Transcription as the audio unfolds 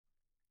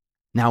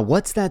Now,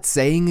 what's that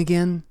saying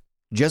again?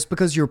 Just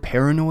because you're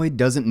paranoid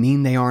doesn't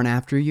mean they aren't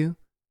after you?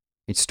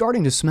 It's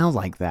starting to smell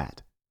like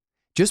that.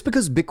 Just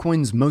because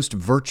Bitcoin's most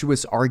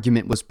virtuous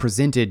argument was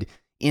presented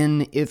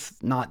in, if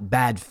not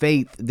bad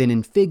faith, then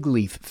in fig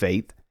leaf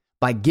faith,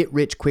 by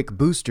get-rich-quick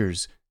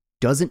boosters,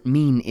 doesn't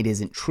mean it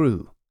isn't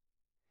true.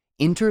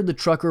 Enter the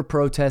trucker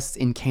protests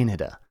in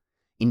Canada.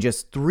 In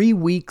just 3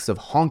 weeks of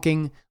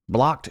honking,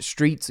 blocked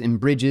streets and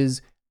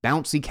bridges,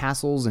 bouncy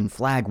castles and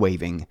flag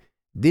waving,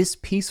 this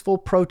peaceful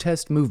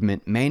protest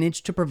movement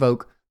managed to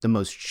provoke the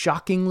most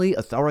shockingly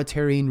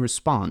authoritarian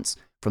response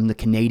from the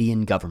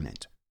Canadian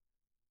government.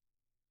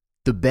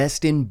 The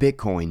best in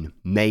Bitcoin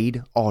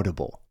made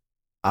audible.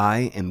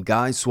 I am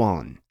Guy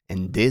Swan,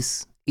 and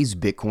this is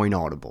Bitcoin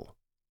Audible.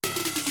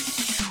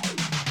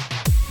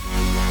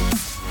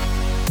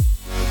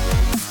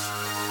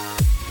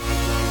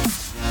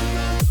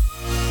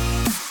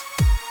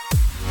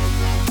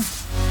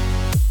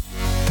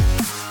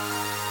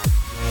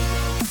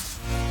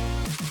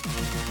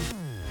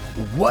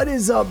 What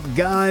is up,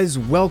 guys?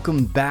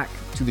 Welcome back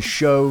to the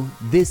show.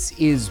 This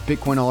is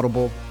Bitcoin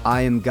Audible.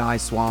 I am Guy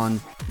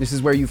Swan. This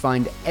is where you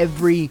find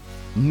every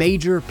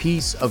major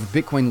piece of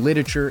Bitcoin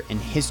literature and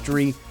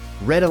history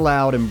read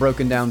aloud and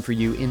broken down for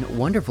you in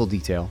wonderful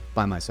detail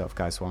by myself,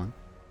 Guy Swan.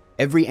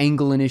 Every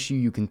angle and issue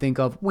you can think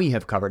of, we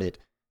have covered it.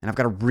 And I've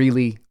got a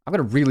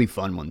really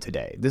fun one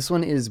today. This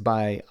one is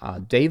by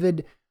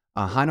David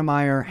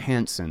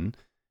Hansson.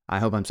 I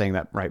hope I'm saying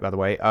that right, by the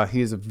way.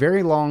 He is a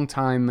very long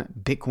time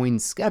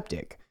Bitcoin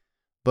skeptic,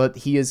 but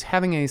he is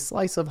having a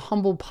slice of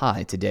humble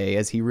pie today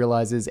as he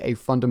realizes a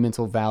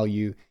fundamental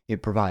value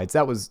it provides.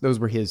 Those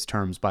were his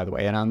terms, by the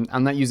way, and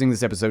I'm not using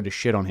this episode to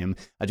shit on him.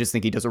 I just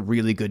think he does a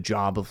really good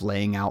job of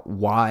laying out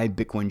why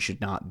Bitcoin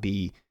should not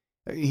be.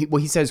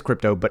 He says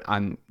crypto, but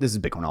this is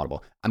Bitcoin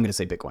Audible. I'm going to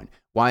say Bitcoin.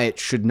 Why it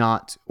should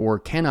not or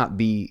cannot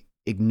be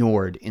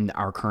ignored in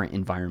our current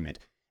environment.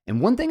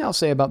 And one thing I'll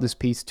say about this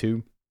piece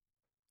too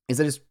is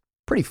that it's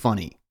pretty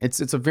funny.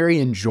 It's a very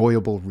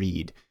enjoyable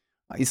read.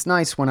 It's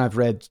nice when I've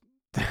read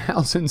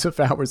thousands of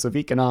hours of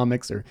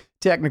economics or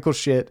technical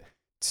shit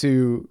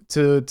to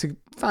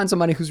find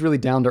somebody who's really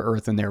down to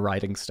earth in their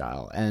writing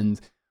style.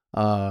 And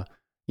I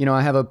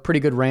have a pretty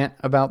good rant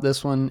about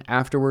this one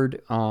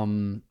afterward.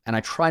 And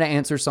I try to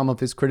answer some of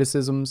his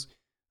criticisms,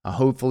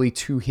 hopefully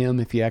to him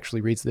if he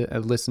actually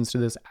listens to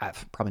this.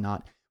 Probably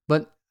not.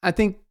 But I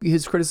think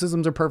his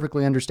criticisms are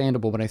perfectly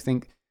understandable, but I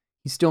think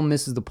he still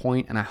misses the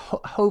point, and I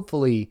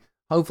hopefully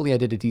I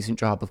did a decent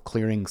job of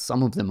clearing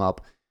some of them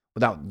up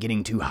without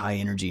getting too high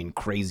energy and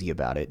crazy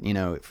about it. You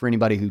know, for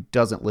anybody who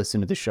doesn't listen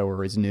to the show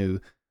or is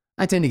new,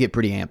 I tend to get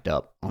pretty amped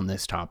up on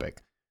this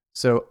topic.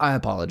 So I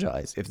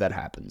apologize if that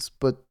happens,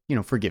 but,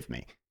 forgive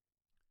me.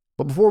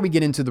 But before we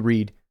get into the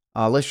read,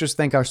 let's just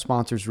thank our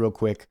sponsors real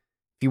quick.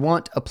 If you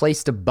want a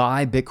place to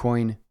buy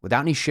Bitcoin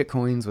without any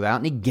shitcoins,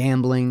 without any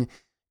gambling,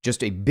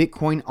 just a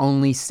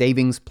Bitcoin-only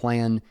savings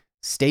plan,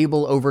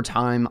 stable over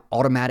time,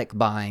 automatic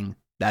buying,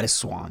 that is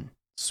Swan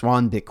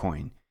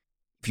Bitcoin.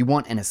 If you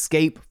want an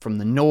escape from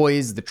the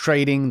noise, the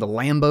trading, the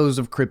Lambos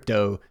of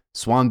crypto,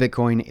 Swan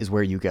Bitcoin is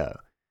where you go.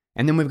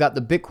 And then we've got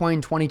the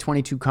Bitcoin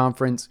 2022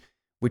 conference,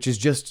 which is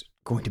just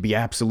going to be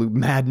absolute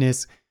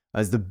madness.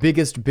 As the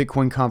biggest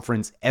Bitcoin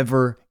conference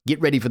ever.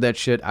 Get ready for that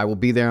shit. I will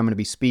be there. I'm going to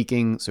be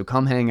speaking, so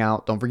come hang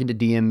out. Don't forget to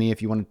DM me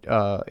if you want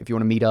to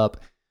meet up.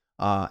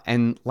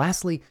 And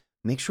lastly,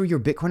 make sure your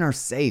Bitcoin are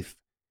safe.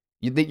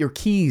 That your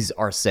keys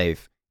are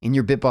safe in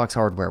your Bitbox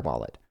hardware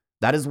wallet.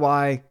 That is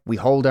why we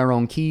hold our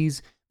own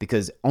keys,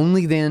 because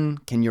only then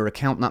can your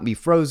account not be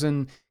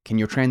frozen, can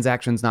your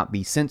transactions not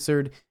be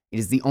censored. It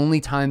is the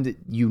only time that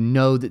you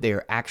know that they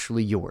are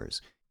actually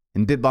yours.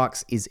 And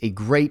Bitbox is a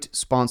great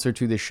sponsor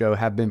to this show,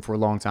 have been for a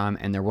long time,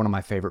 and they're one of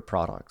my favorite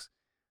products.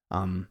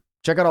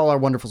 Check out all our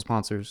wonderful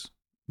sponsors.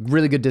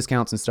 Really good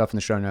discounts and stuff in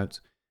the show notes.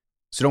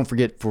 So don't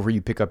forget for where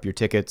you pick up your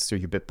tickets or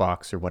your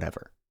Bitbox or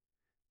whatever.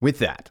 With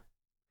that,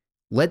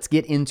 let's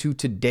get into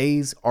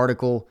today's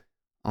article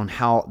on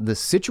how the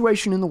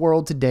situation in the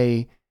world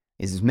today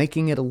is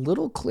making it a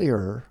little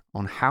clearer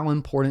on how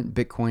important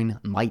Bitcoin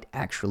might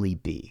actually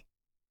be.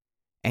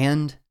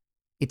 And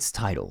it's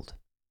titled,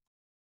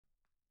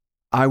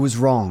 I Was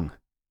Wrong.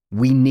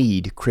 We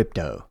Need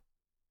Crypto,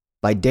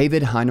 by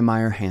David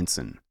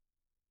Hansson.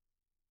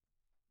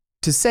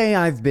 To say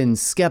I've been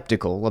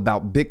skeptical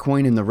about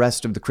Bitcoin and the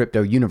rest of the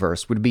crypto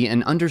universe would be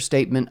an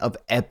understatement of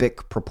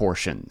epic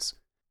proportions.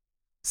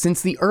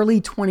 Since the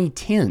early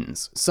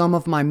 2010s, some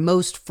of my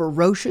most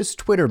ferocious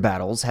Twitter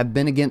battles have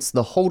been against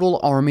the HODL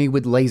army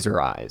with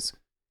laser eyes.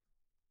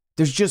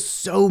 There's just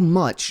so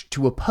much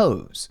to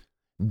oppose.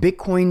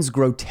 Bitcoin's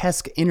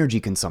grotesque energy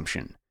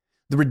consumption,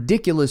 the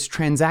ridiculous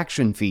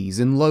transaction fees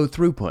and low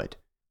throughput,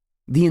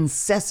 the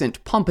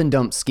incessant pump and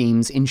dump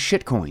schemes in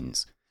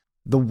shitcoins,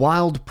 the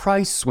wild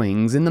price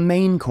swings in the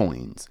main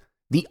coins,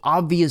 the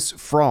obvious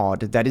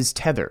fraud that is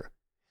Tether,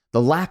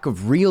 the lack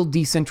of real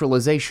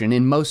decentralization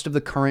in most of the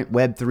current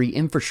Web3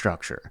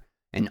 infrastructure,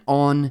 and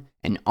on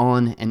and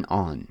on and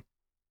on.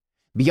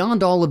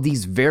 Beyond all of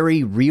these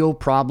very real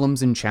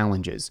problems and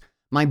challenges,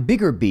 My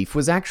bigger beef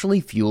was actually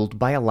fueled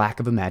by a lack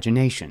of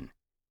imagination.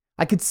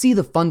 I could see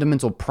the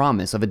fundamental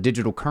promise of a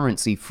digital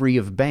currency free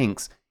of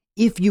banks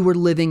if you were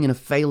living in a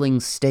failing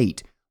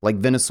state like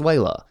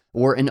Venezuela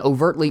or an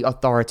overtly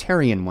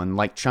authoritarian one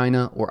like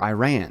China or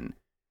Iran.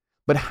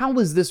 But how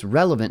was this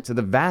relevant to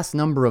the vast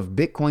number of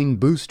Bitcoin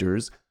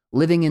boosters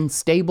living in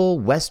stable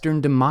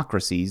Western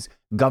democracies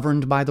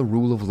governed by the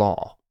rule of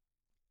law?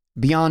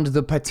 Beyond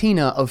the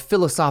patina of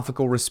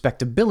philosophical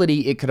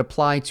respectability, it could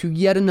apply to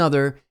yet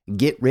another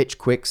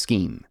get-rich-quick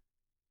scheme.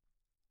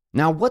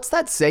 Now, what's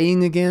that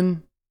saying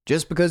again?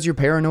 Just because you're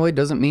paranoid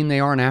doesn't mean they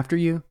aren't after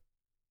you?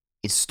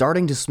 It's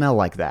starting to smell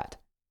like that.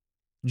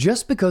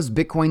 Just because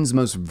Bitcoin's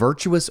most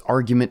virtuous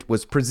argument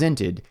was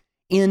presented,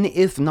 in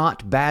if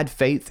not bad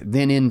faith,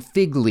 then in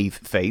fig leaf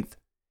faith,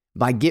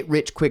 by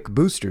get-rich-quick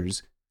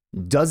boosters,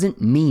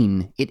 doesn't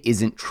mean it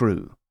isn't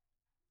true.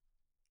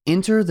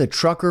 Enter the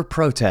trucker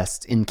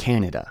protests in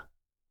Canada.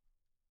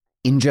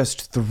 In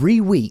just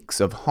 3 weeks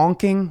of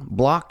honking,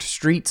 blocked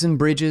streets and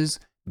bridges,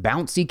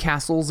 bouncy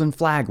castles and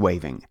flag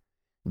waving,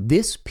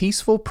 this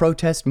peaceful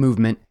protest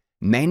movement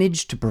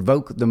managed to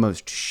provoke the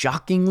most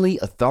shockingly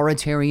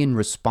authoritarian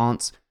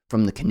response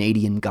from the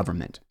Canadian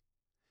government.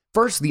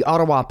 First, the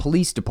Ottawa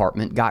Police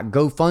Department got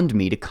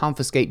GoFundMe to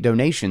confiscate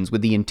donations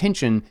with the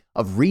intention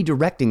of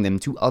redirecting them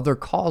to other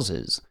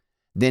causes.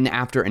 Then,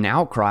 after an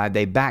outcry,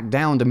 they backed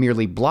down to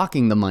merely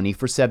blocking the money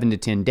for 7 to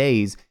 10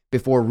 days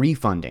before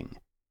refunding.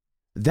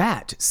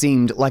 That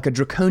seemed like a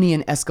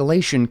draconian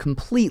escalation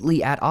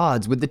completely at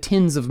odds with the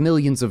tens of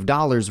millions of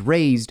dollars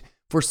raised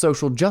for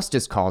social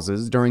justice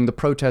causes during the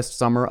protest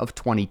summer of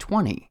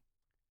 2020.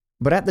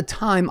 But at the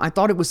time, I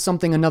thought it was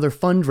something another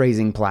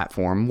fundraising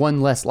platform,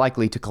 one less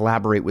likely to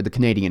collaborate with the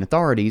Canadian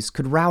authorities,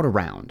 could route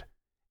around.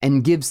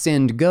 And Give,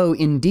 Send, Go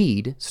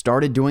indeed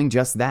started doing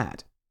just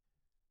that.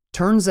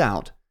 Turns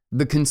out,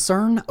 the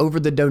concern over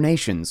the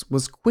donations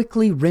was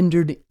quickly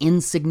rendered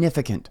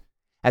insignificant,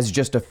 as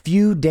just a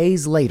few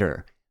days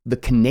later, the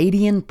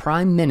Canadian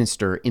Prime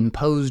Minister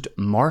imposed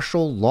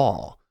martial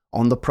law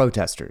on the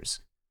protesters.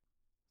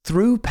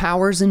 Through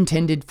powers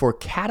intended for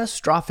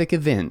catastrophic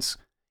events,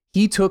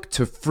 he took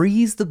to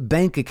freeze the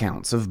bank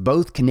accounts of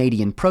both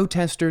Canadian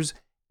protesters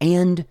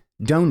and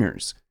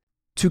donors,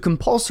 to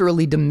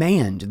compulsorily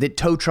demand that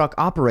tow truck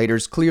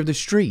operators clear the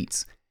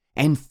streets,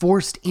 and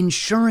forced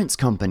insurance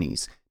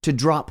companies to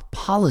drop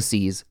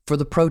policies for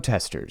the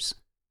protesters.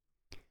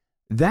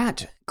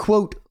 That,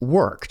 quote,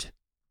 worked.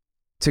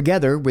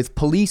 Together with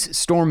police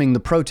storming the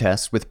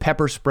protests with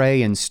pepper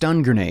spray and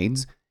stun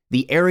grenades,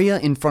 the area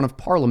in front of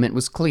Parliament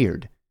was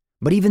cleared.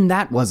 But even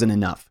that wasn't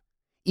enough.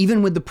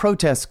 Even with the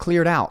protests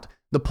cleared out,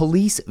 the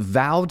police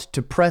vowed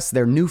to press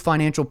their new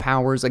financial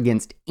powers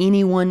against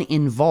anyone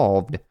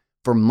involved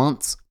for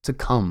months to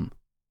come.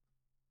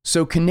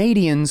 So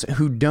Canadians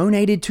who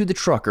donated to the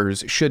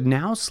truckers should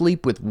now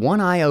sleep with one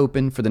eye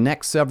open for the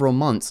next several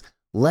months,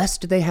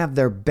 lest they have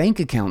their bank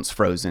accounts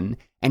frozen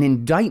and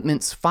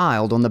indictments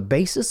filed on the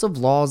basis of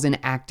laws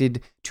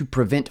enacted to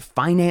prevent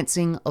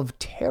financing of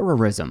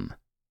terrorism.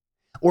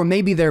 Or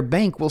maybe their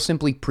bank will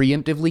simply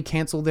preemptively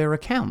cancel their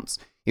accounts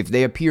if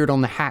they appeared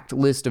on the hacked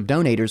list of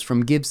donators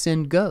from Give,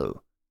 Send,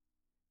 Go.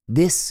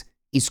 This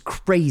is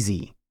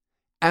crazy.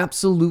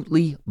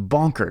 Absolutely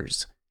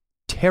bonkers.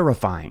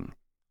 Terrifying.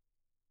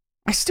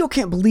 I still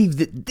can't believe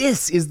that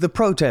this is the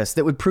protest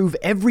that would prove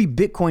every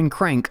Bitcoin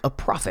crank a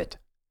prophet.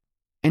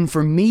 And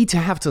for me to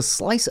have to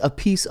slice a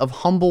piece of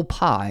humble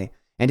pie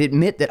and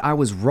admit that I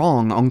was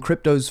wrong on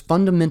crypto's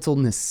fundamental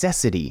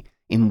necessity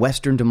in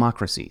Western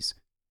democracies.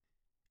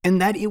 And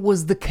that it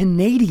was the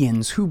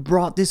Canadians who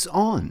brought this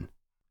on.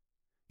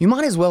 You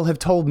might as well have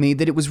told me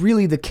that it was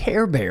really the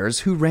Care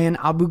Bears who ran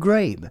Abu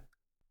Ghraib.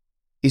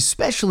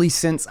 Especially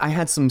since I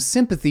had some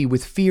sympathy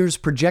with fears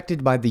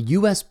projected by the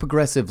US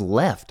progressive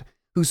left,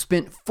 who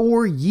spent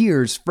 4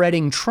 years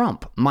fretting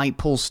Trump might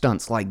pull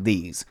stunts like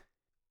these.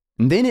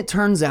 And then it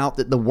turns out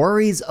that the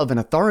worries of an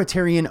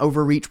authoritarian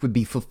overreach would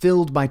be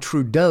fulfilled by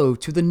Trudeau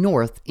to the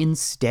north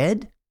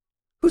instead?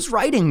 Who's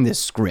writing this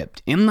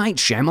script? M. Night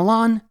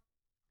Shyamalan?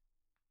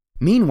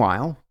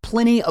 Meanwhile,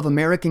 plenty of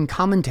American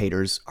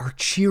commentators are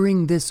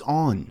cheering this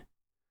on.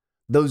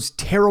 Those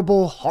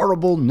terrible,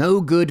 horrible,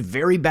 no good,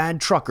 very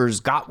bad truckers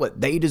got what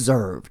they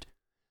deserved.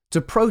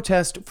 To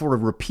protest for a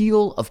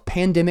repeal of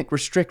pandemic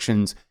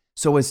restrictions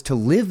so as to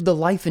live the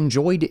life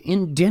enjoyed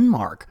in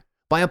Denmark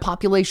by a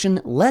population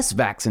less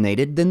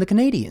vaccinated than the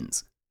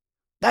Canadians.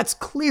 That's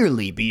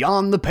clearly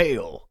beyond the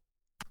pale.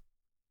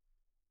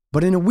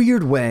 But in a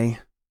weird way,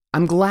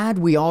 I'm glad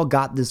we all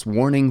got this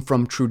warning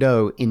from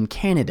Trudeau in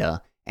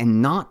Canada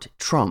and not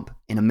Trump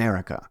in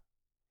America.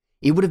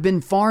 It would have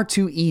been far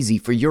too easy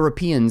for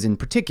Europeans in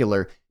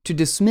particular to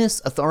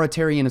dismiss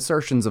authoritarian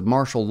assertions of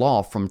martial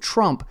law from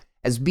Trump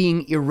as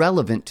being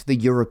irrelevant to the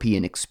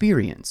European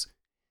experience,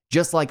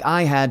 just like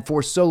I had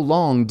for so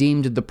long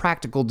deemed the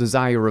practical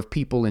desire of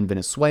people in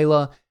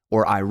Venezuela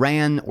or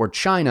Iran or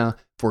China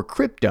for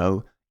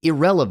crypto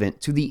irrelevant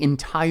to the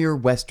entire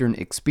Western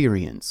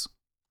experience.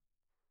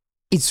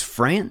 Is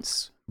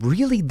France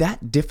really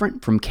that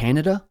different from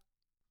Canada?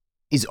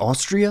 Is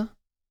Austria?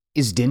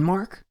 is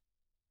Denmark?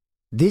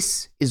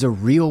 This is a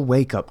real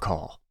wake-up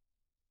call.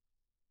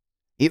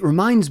 It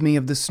reminds me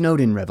of the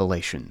Snowden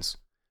revelations.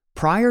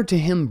 Prior to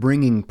him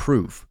bringing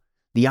proof,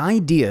 the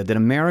idea that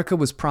America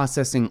was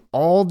processing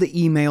all the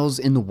emails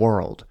in the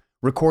world,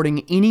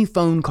 recording any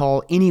phone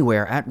call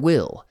anywhere at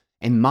will,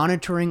 and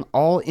monitoring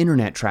all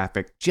internet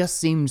traffic just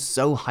seems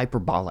so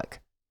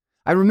hyperbolic.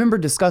 I remember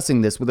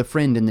discussing this with a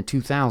friend in the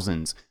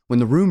 2000s when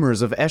the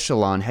rumors of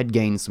Echelon had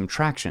gained some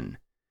traction.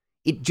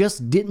 It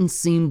just didn't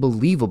seem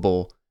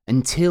believable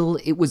until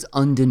it was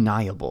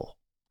undeniable.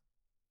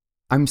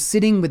 I'm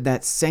sitting with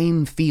that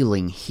same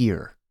feeling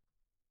here.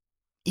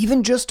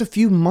 Even just a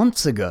few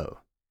months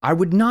ago, I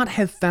would not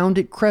have found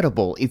it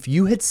credible if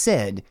you had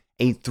said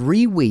a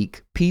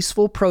 3-week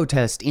peaceful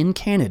protest in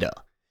Canada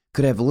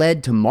could have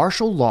led to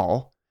martial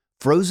law,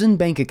 frozen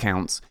bank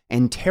accounts,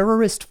 and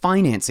terrorist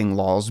financing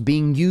laws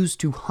being used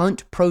to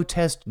hunt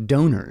protest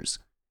donors.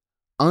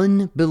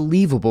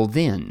 Unbelievable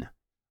then.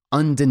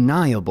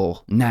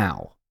 Undeniable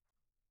now.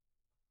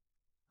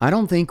 I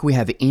don't think we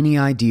have any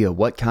idea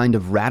what kind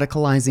of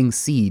radicalizing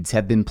seeds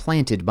have been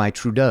planted by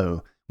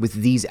Trudeau with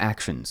these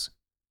actions.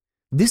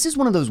 This is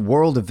one of those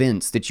world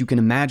events that you can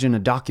imagine a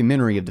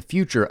documentary of the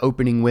future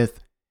opening with,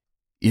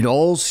 "It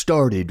all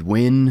started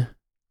when..."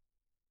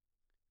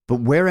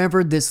 But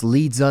wherever this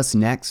leads us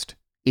next,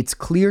 it's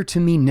clear to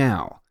me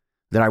now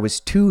that I was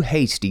too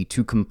hasty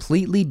to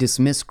completely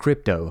dismiss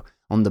crypto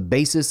on the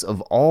basis of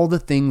all the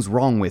things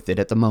wrong with it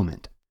at the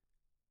moment.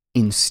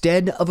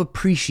 Instead of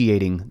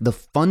appreciating the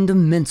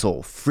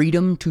fundamental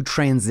freedom to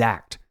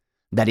transact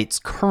that it's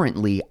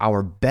currently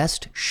our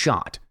best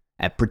shot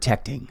at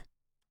protecting.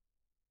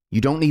 You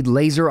don't need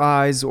laser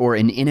eyes or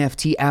an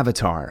NFT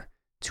avatar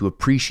to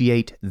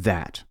appreciate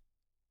that.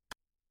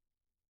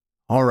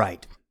 All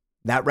right,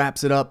 that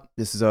wraps it up.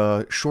 This is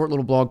a short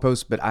little blog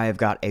post, but I have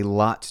got a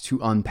lot to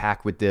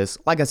unpack with this.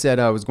 Like I said,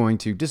 I was going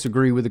to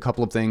disagree with a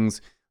couple of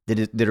things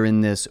that are in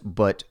this,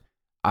 but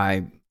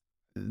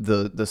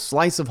the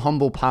slice of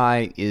humble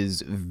pie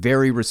is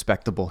very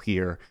respectable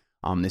here,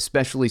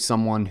 especially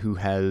someone who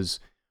has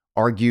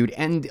argued,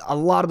 and a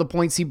lot of the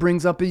points he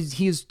brings up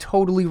he is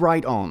totally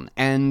right on.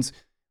 And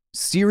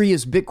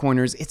serious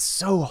Bitcoiners, it's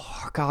so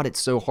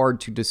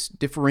hard to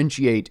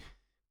differentiate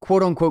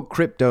quote unquote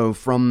crypto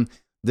from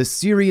the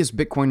serious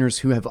Bitcoiners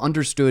who have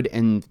understood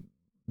and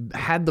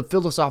had the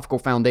philosophical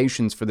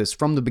foundations for this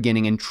from the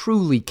beginning and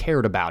truly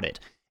cared about it.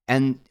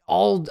 And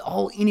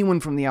all anyone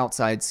from the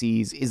outside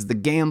sees is the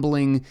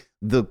gambling,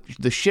 the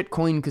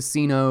shitcoin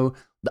casino,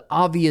 the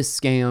obvious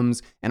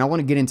scams, and I want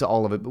to get into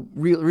all of it. But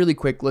really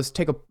quick, let's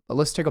take a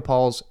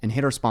pause and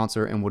hit our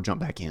sponsor, and we'll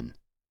jump back in.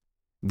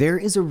 There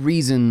is a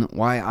reason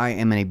why I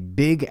am a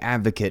big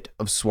advocate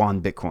of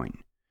Swan Bitcoin.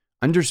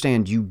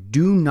 Understand, you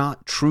do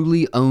not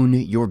truly own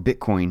your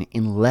Bitcoin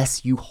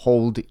unless you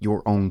hold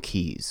your own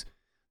keys.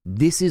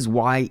 This is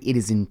why it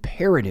is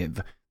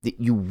imperative that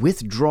you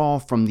withdraw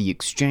from the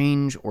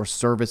exchange or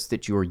service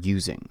that you are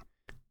using.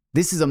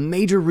 This is a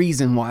major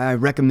reason why I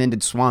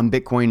recommended Swan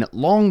Bitcoin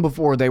long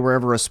before they were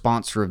ever a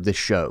sponsor of this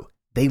show.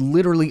 They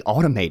literally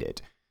automate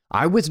it.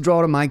 I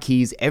withdraw to my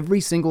keys every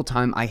single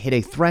time I hit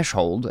a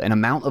threshold, an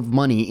amount of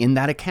money in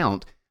that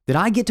account that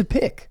I get to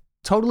pick,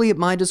 totally at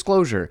my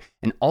disclosure,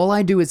 and all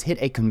I do is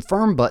hit a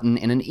confirm button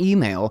in an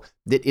email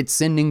that it's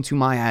sending to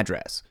my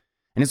address.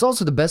 And it's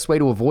also the best way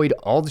to avoid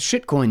all the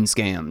shitcoin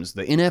scams,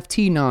 the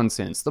NFT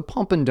nonsense, the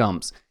pump and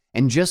dumps,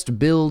 and just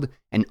build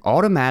an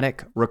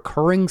automatic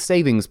recurring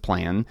savings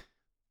plan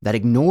that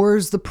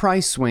ignores the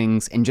price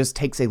swings and just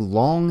takes a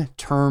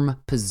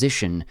long-term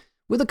position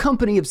with a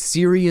company of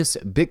serious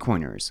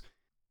Bitcoiners.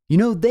 You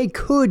know, they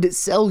could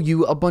sell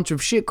you a bunch of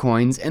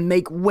shitcoins and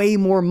make way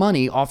more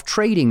money off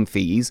trading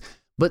fees,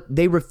 but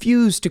they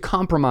refuse to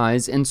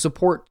compromise and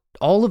support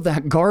all of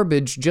that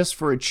garbage just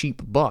for a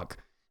cheap buck.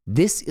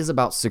 This is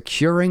about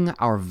securing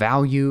our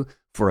value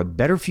for a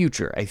better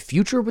future, a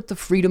future with the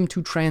freedom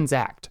to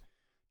transact.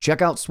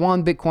 Check out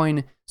Swan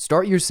Bitcoin,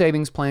 start your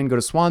savings plan, go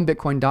to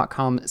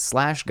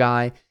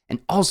swanbitcoin.com/guy, and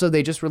also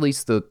they just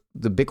released the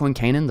Bitcoin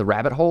Canon, the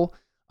rabbit hole,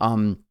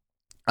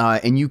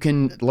 and you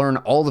can learn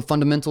all the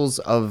fundamentals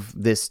of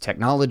this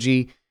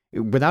technology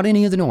without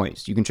any of the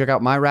noise. You can check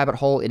out my rabbit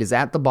hole. It is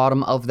at the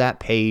bottom of that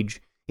page.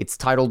 It's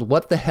titled,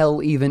 "What the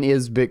Hell Even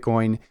Is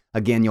Bitcoin?"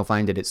 Again, you'll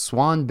find it at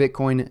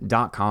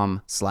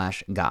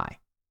swanbitcoin.com/guy.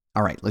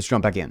 All right, let's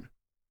jump back in.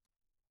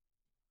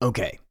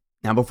 Okay,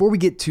 now before we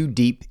get too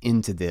deep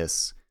into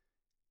this,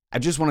 I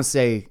just want to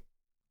say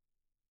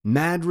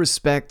mad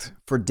respect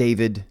for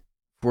David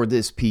for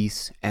this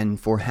piece and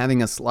for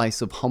having a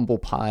slice of humble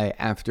pie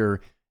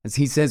after, as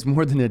he says,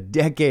 more than a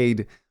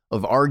decade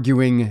of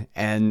arguing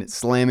and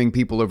slamming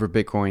people over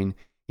Bitcoin.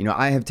 You know,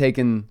 I have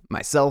taken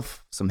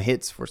myself some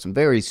hits for some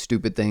very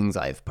stupid things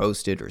I have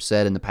posted or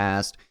said in the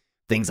past,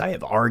 things I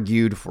have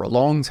argued for a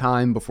long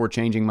time before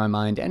changing my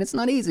mind, and it's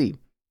not easy.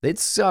 It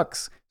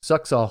sucks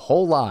a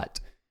whole lot.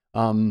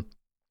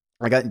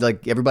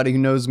 Like everybody who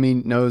knows me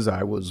knows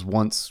I was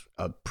once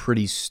a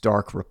pretty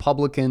stark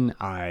Republican.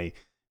 I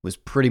was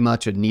pretty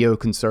much a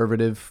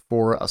neoconservative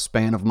for a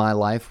span of my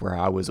life where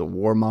I was a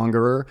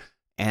warmongerer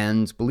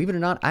And believe it or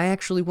not, I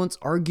actually once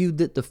argued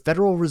that the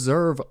Federal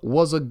Reserve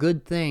was a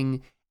good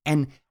thing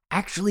and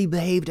actually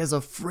behaved as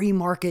a free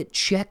market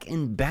check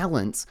and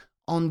balance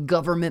on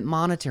government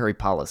monetary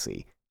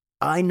policy.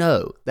 I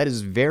know that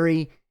is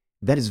very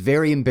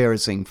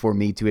embarrassing for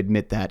me to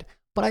admit that,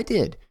 but I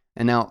did.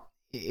 And now,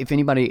 if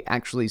anybody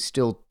actually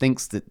still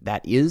thinks that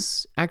that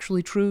is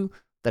actually true,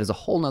 that is a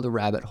whole nother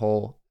rabbit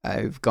hole.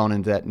 I've gone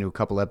into that in a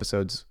couple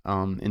episodes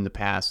in the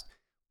past,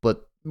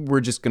 but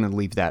we're just going to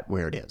leave that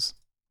where it is.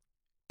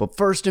 But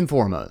first and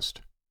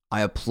foremost,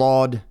 I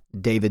applaud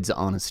David's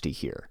honesty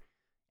here.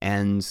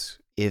 And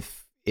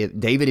if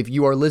David, if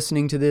you are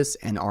listening to this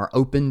and are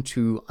open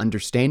to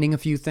understanding a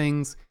few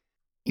things,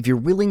 if you're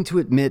willing to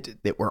admit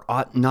that we're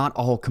not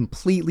all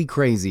completely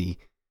crazy,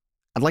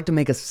 I'd like to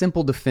make a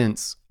simple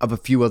defense of a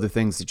few other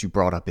things that you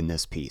brought up in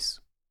this piece.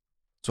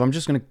 So I'm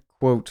just going to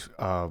quote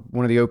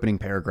one of the opening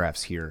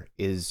paragraphs here,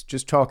 is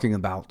just talking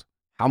about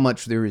how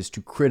much there is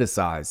to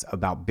criticize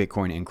about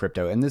Bitcoin and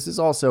crypto. And this is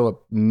also a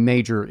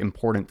major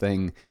important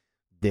thing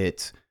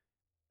that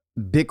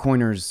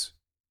Bitcoiners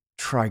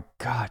try.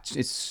 God,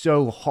 it's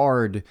so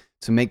hard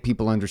to make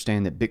people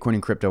understand that Bitcoin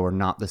and crypto are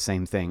not the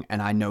same thing.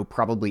 And I know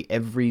probably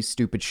every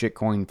stupid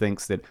shitcoin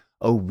thinks that,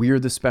 oh, we're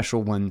the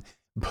special one,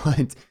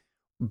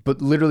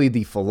 but literally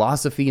the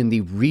philosophy and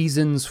the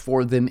reasons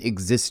for them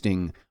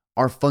existing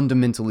are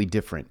fundamentally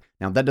different.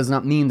 Now, that does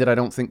not mean that I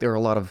don't think there are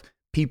a lot of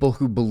people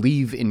who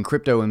believe in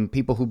crypto and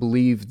people who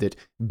believe that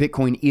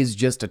Bitcoin is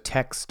just a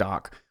tech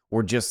stock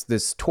or just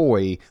this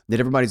toy that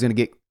everybody's going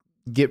to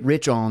get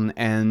rich on,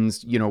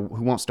 and, you know,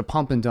 who wants to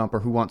pump and dump or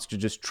who wants to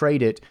just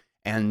trade it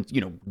and, you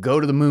know, go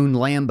to the moon,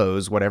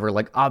 Lambos, whatever.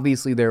 Like,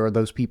 obviously there are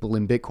those people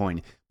in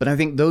Bitcoin, but I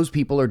think those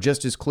people are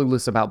just as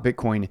clueless about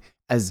Bitcoin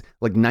as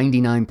like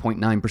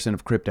 99.9%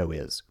 of crypto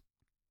is.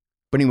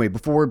 But anyway,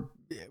 before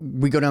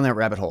we go down that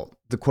rabbit hole,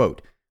 the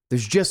quote,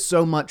 "There's just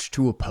so much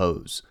to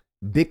oppose.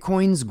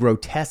 Bitcoin's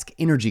grotesque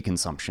energy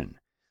consumption,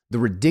 the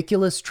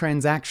ridiculous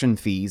transaction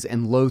fees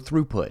and low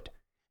throughput,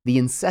 the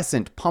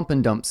incessant pump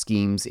and dump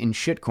schemes in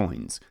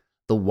shitcoins,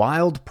 the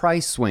wild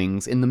price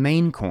swings in the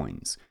main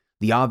coins,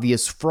 the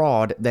obvious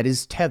fraud that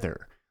is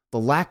Tether, the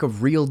lack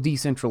of real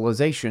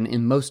decentralization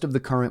in most of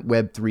the current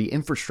Web3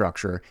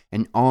 infrastructure,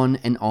 and on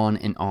and on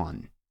and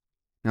on."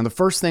 Now, the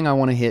first thing I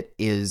want to hit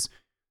is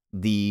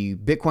the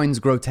Bitcoin's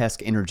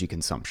grotesque energy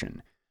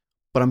consumption.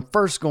 But I'm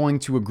first going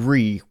to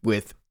agree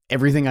with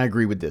everything I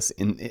agree with this,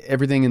 in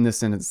everything in this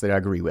sentence that I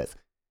agree with.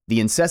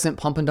 The incessant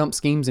pump and dump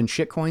schemes and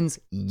shitcoins,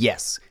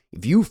 yes.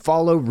 If you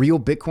follow real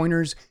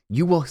Bitcoiners,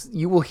 you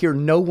will hear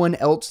no one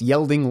else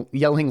yelling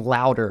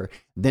louder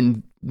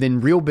than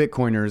real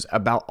Bitcoiners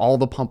about all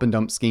the pump and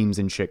dump schemes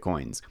and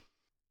shitcoins.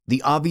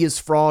 The obvious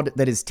fraud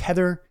that is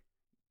Tether,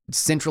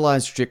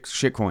 centralized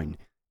shitcoin.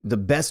 The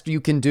best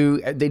you can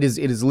do, it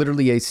is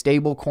literally a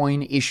stable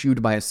coin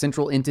issued by a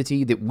central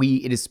entity that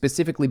it is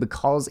specifically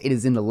because it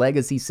is in the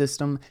legacy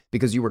system,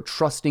 because you are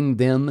trusting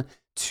them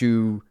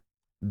to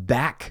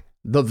back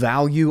the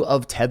value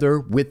of Tether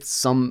with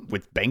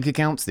bank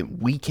accounts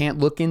that we can't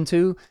look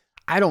into.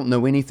 I don't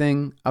know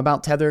anything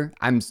about Tether.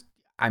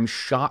 I'm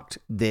shocked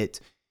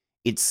that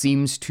it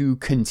seems to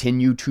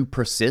continue to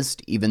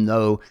persist, even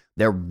though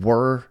there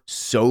were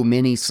so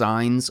many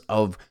signs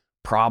of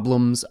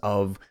problems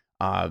of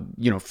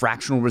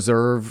fractional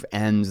reserve,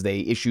 and they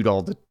issued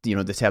all the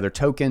Tether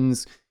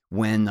tokens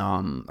when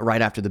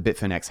right after the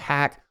Bitfinex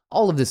hack,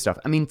 all of this stuff.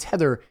 I mean,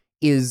 Tether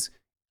is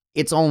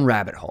its own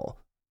rabbit hole,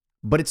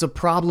 but it's a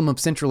problem of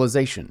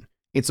centralization.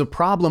 It's a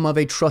problem of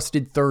a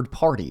trusted third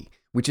party,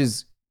 which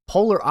is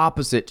polar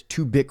opposite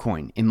to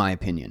Bitcoin, in my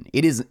opinion.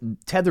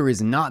 Tether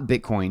is not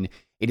Bitcoin.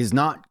 It is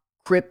not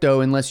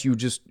crypto, unless you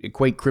just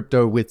equate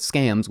crypto with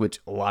scams, which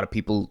a lot of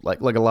people, like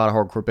a lot of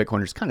hardcore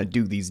Bitcoiners, kind of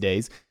do these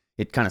days.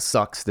 It kind of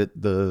sucks that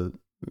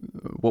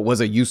what was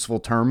a useful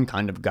term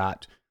kind of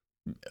got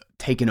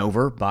taken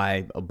over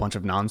by a bunch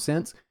of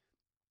nonsense.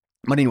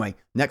 But anyway,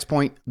 next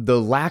point,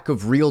 the lack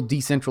of real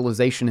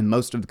decentralization in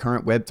most of the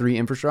current Web3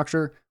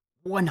 infrastructure,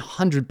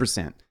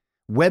 100%.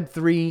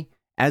 Web3,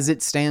 as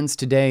it stands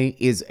today,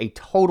 is a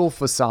total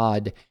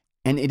facade,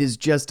 and it is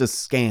just a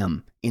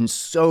scam in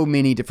so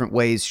many different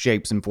ways,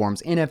 shapes, and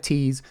forms.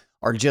 NFTs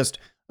are just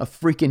a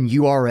freaking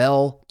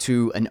URL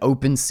to an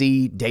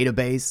OpenSea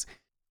database.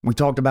 We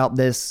talked about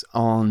this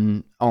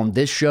on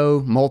this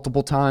show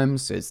multiple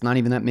times. It's not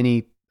even that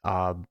many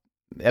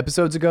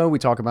episodes ago. We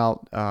talked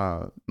about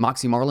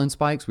Moxie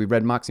Marlinspikes. We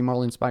read Moxie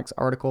Marlinspike's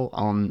article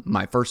on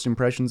my first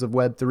impressions of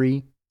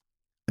Web3.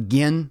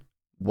 Again,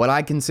 what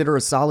I consider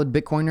a solid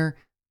Bitcoiner,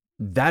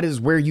 that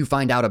is where you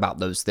find out about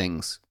those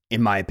things,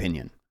 in my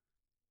opinion.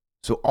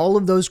 So all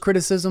of those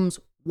criticisms,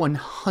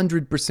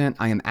 100%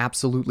 I am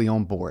absolutely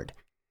on board.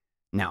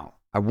 Now,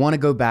 I want to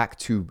go back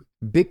to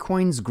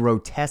Bitcoin's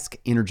grotesque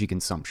energy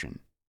consumption.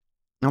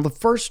 Now, the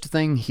first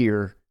thing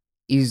here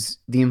is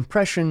the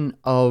impression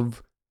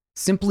of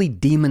simply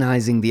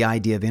demonizing the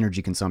idea of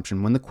energy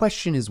consumption when the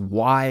question is,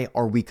 why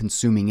are we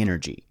consuming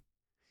energy?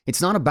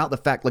 It's not about the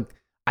fact,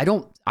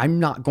 I'm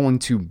not going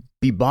to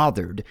be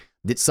bothered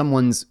that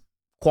someone's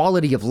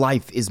quality of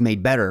life is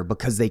made better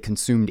because they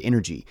consumed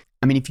energy.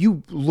 I mean, if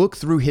you look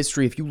through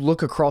history, if you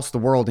look across the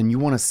world and you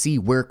want to see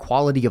where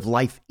quality of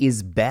life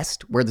is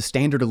best, where the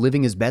standard of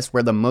living is best,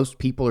 where the most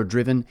people are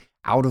driven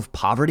out of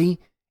poverty,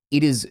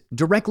 it is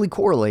directly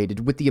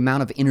correlated with the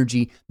amount of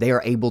energy they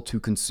are able to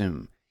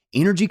consume.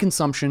 Energy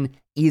consumption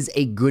is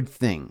a good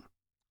thing.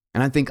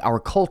 And I think our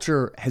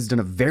culture has done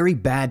a very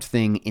bad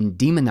thing in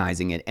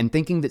demonizing it and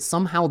thinking that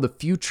somehow the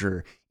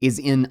future is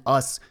in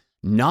us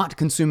not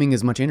consuming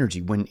as much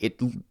energy, when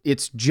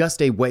it's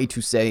just a way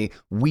to say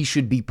we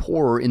should be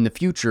poorer in the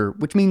future,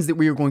 which means that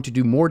we are going to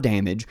do more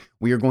damage,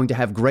 we are going to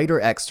have greater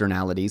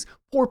externalities.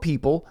 Poor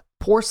people,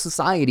 poor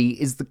society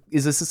is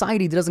a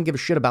society that doesn't give a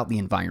shit about the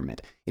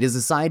environment. It is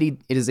a society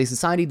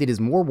that is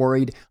more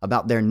worried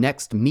about their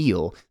next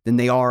meal than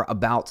they are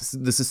about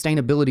the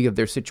sustainability of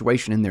their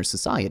situation in their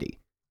society.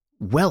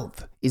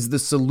 Wealth is the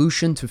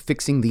solution to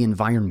fixing the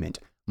environment.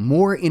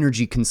 More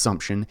energy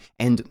consumption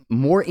and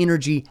more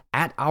energy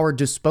at our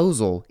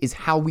disposal is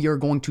how we are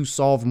going to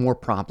solve more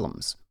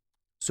problems.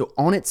 So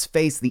on its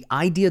face, the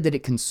idea that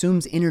it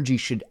consumes energy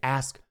should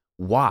ask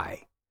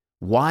why.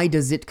 Why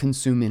does it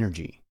consume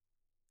energy?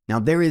 Now,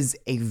 there is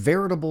a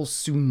veritable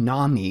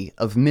tsunami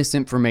of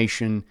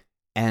misinformation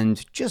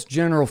and just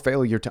general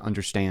failure to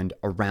understand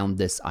around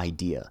this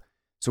idea.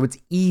 So it's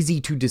easy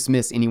to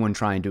dismiss anyone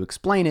trying to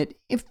explain it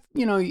if,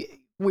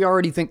 we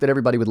already think that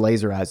everybody with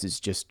laser eyes is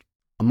just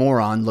a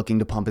moron looking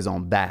to pump his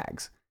own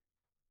bags.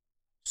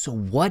 So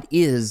what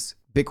is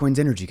Bitcoin's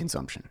energy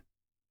consumption?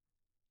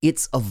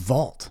 It's a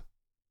vault.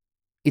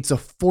 It's a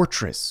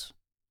fortress.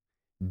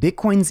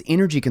 Bitcoin's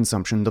energy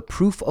consumption, the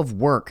proof of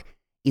work,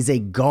 is a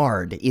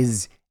guard,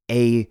 is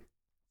a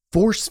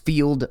force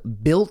field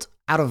built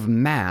out of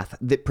math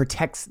that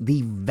protects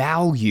the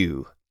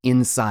value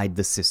inside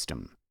the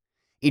system.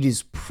 It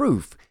is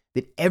proof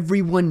that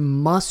everyone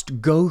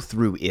must go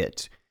through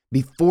it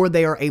before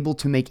they are able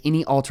to make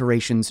any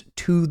alterations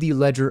to the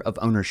ledger of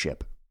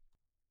ownership.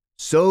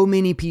 So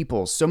many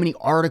people, so many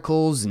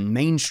articles and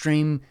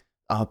mainstream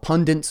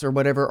pundits or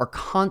whatever are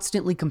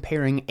constantly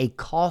comparing a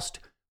cost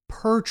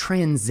per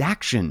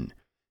transaction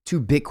to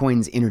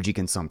Bitcoin's energy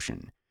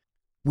consumption,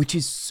 which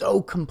is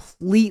so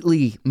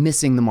completely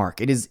missing the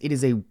mark. It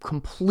is a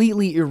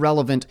completely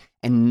irrelevant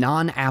and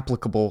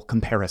non-applicable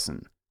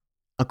comparison.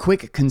 A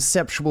quick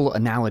conceptual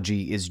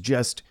analogy is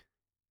just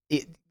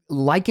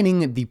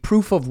likening the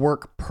proof of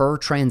work per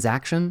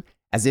transaction,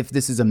 as if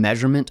this is a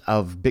measurement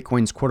of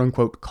Bitcoin's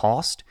quote-unquote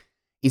cost,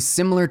 is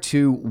similar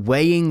to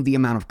weighing the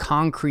amount of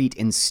concrete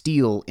and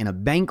steel in a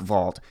bank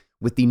vault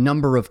with the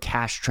number of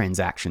cash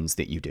transactions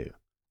that you do.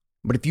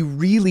 But if you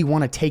really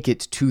want to take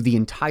it to the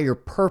entire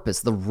purpose,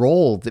 the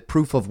role that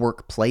proof of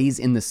work plays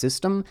in the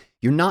system,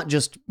 you're not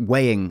just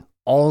weighing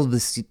all of the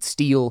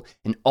steel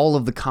and all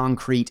of the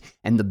concrete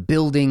and the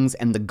buildings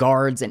and the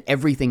guards and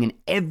everything in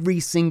every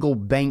single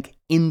bank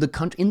in the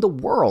country, in the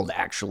world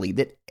actually,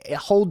 that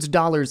holds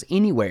dollars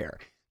anywhere.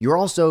 You're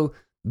also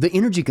the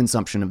energy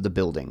consumption of the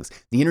buildings,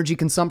 the energy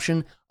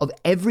consumption of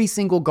every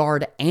single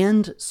guard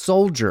and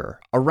soldier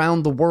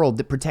around the world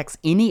that protects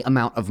any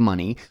amount of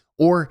money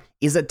or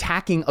is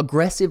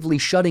aggressively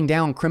shutting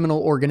down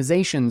criminal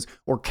organizations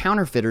or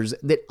counterfeiters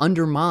that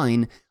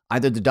undermine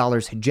either the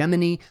dollar's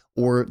hegemony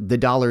or the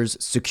dollar's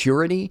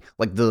security,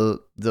 like the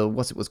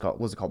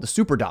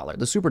super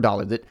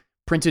dollar that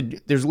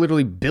printed. There's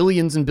literally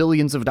billions and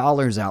billions of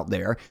dollars out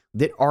there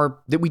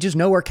that we just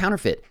know are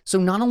counterfeit. So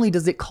not only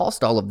does it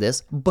cost all of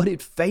this, but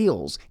it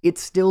fails. It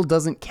still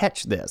doesn't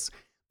catch this.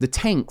 The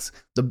tanks,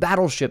 the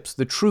battleships,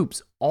 the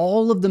troops,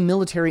 all of the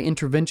military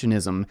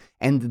interventionism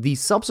and the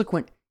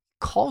subsequent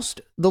cost,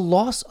 the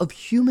loss of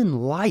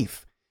human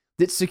life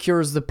that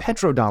secures the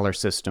petrodollar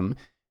system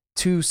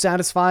to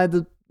satisfy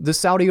the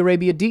Saudi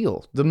Arabia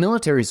deal, the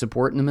military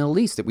support in the Middle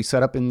East that we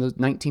set up in the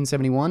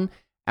 1971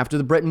 after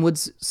the Bretton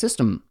Woods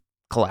system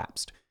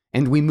collapsed,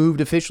 and we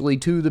moved officially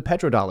to the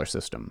petrodollar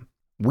system.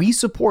 We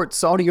support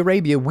Saudi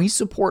Arabia, we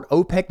support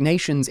OPEC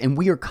nations, and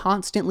we are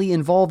constantly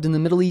involved in the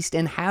Middle East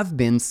and have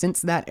been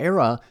since that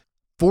era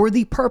for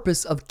the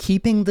purpose of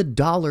keeping the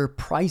dollar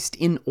priced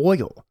in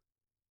oil.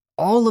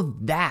 All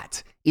of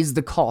that is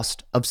the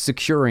cost of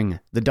securing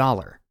the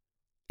dollar.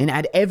 And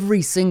at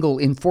every single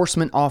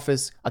enforcement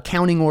office,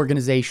 accounting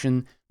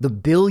organization, the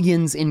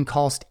billions in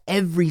cost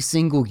every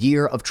single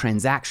year of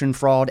transaction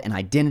fraud and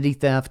identity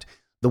theft,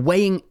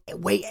 weigh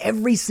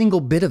every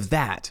single bit of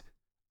that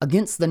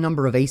against the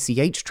number of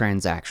ACH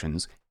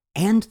transactions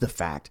and the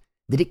fact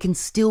that it can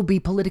still be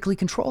politically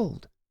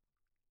controlled.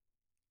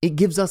 It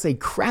gives us a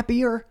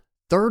crappier,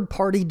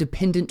 third-party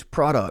dependent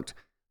product,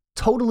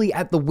 totally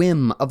at the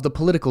whim of the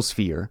political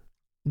sphere,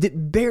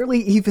 that barely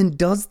even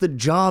does the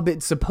job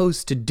it's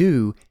supposed to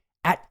do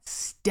at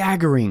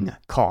staggering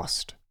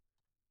cost.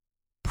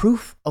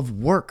 Proof of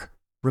work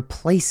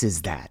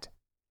replaces that.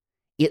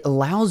 It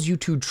allows you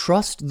to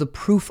trust the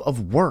proof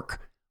of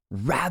work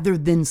rather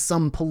than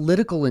some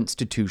political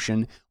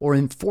institution or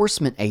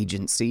enforcement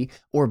agency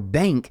or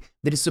bank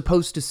that is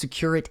supposed to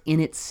secure it in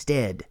its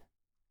stead.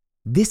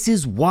 This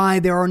is why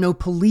there are no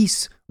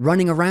police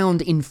running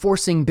around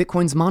enforcing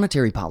Bitcoin's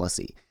monetary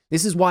policy.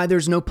 This is why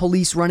there's no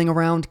police running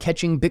around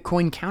catching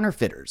Bitcoin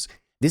counterfeiters.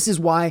 This is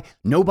why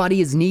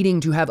nobody is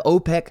needing to have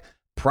OPEC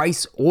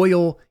price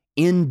oil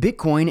in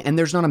Bitcoin and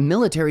there's not a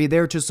military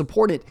there to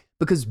support it,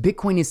 because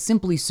Bitcoin is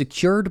simply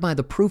secured by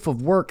the proof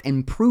of work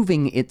and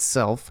proving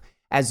itself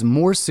as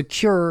more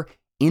secure,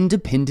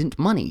 independent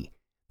money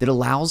that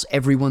allows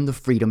everyone the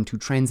freedom to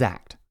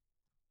transact.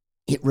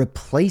 It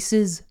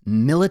replaces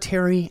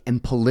military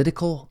and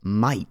political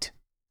might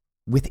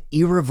with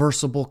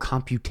irreversible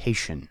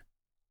computation.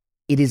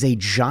 It is a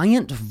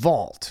giant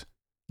vault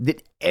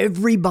that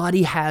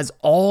everybody has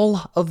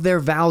all of their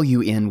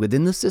value in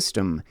within the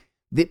system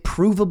that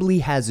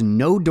provably has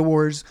no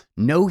doors,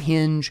 no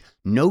hinge,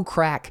 no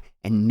crack,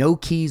 and no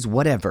keys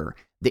whatever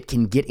that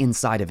can get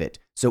inside of it,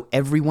 so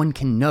everyone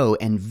can know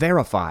and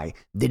verify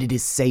that it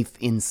is safe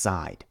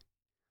inside.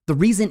 The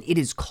reason it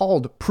is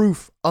called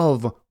proof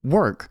of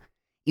work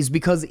is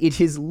because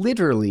it is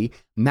literally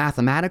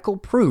mathematical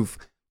proof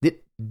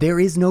that there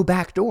is no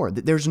back door,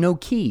 that there's no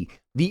key.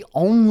 The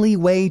only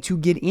way to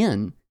get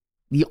in,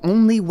 the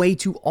only way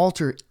to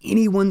alter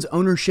anyone's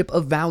ownership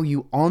of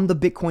value on the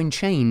Bitcoin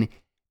chain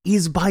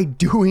is by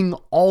doing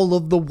all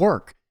of the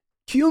work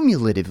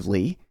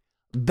cumulatively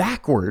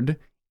backward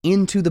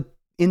into the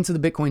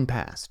Bitcoin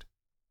past.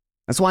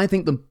 That's why I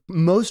think the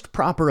most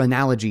proper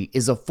analogy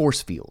is a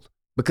force field,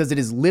 because it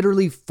is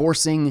literally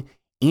forcing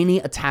any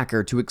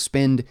attacker to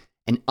expend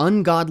an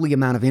ungodly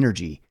amount of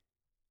energy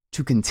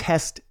to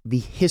contest the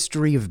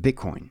history of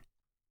Bitcoin.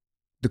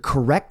 The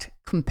correct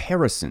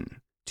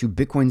comparison to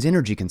Bitcoin's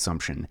energy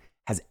consumption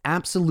has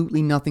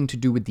absolutely nothing to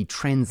do with the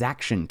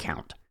transaction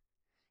count.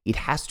 It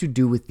has to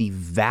do with the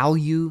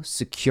value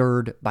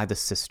secured by the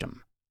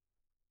system.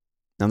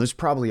 Now, there's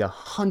probably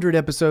 100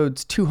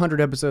 episodes,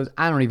 200 episodes,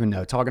 I don't even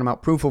know, talking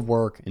about proof of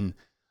work and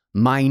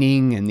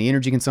mining and the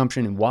energy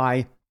consumption and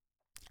why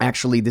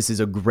actually this is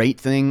a great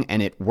thing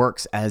and it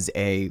works as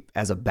a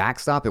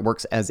backstop. It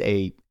works as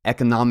a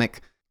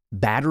economic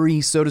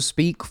battery, so to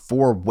speak,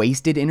 for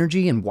wasted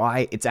energy, and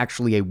why it's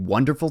actually a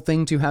wonderful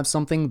thing to have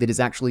something that is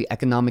actually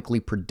economically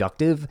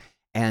productive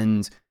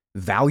and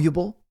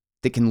valuable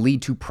that can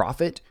lead to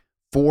profit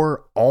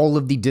for all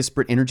of the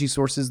disparate energy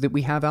sources that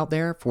we have out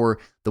there, for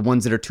the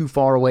ones that are too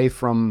far away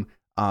from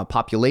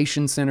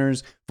population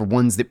centers, for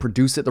ones that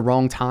produce at the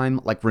wrong time,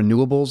 like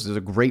renewables. There's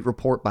a great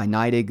report by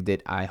NYDIG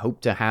that I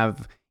hope to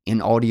have in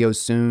audio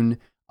soon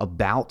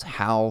about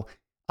how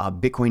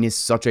Bitcoin is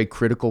such a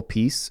critical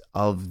piece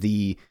of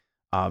the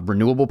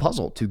renewable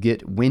puzzle to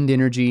get wind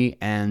energy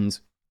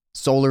and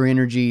solar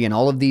energy and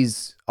all of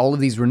these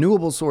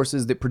renewable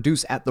sources that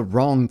produce at the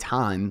wrong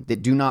time,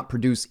 that do not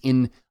produce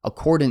in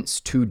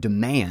accordance to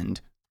demand,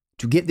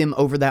 to get them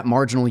over that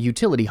marginal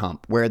utility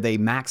hump where they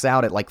max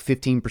out at like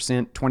 15%,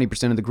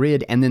 20% of the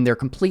grid, and then they're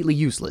completely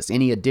useless.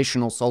 Any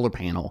additional solar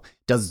panel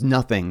does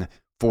nothing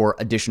for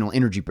additional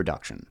energy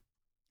production,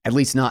 at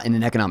least not in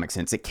an economic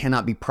sense. It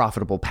cannot be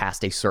profitable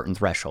past a certain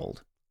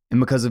threshold. And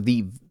because of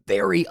the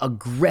very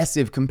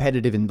aggressive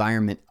competitive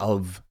environment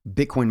of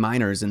Bitcoin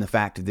miners and the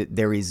fact that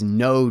there is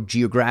no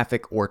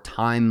geographic or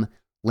time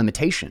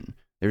limitation,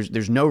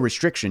 there's no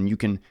restriction. You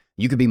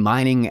could be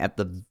mining at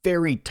the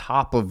very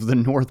top of the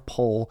North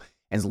Pole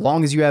as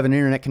long as you have an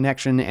internet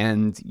connection,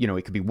 and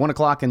it could be 1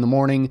 o'clock in the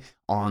morning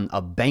on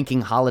a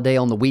banking holiday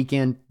on the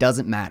weekend,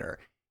 doesn't matter.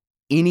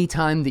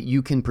 Anytime that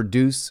you can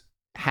produce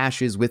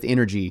hashes with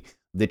energy,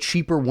 the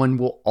cheaper one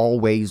will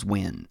always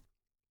win.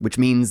 Which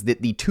means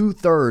that the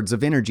 2/3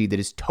 of energy that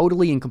is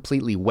totally and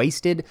completely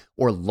wasted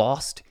or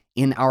lost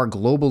in our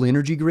global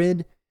energy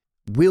grid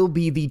will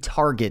be the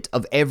target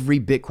of every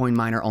Bitcoin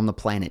miner on the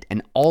planet,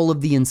 and all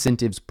of the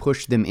incentives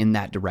push them in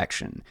that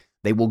direction.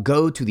 They will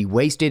go to the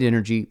wasted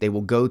energy, they will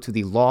go to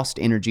the lost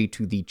energy,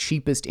 to the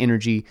cheapest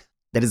energy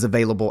that is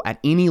available at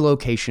any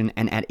location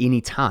and at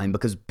any time,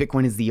 because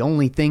Bitcoin is the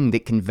only thing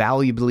that can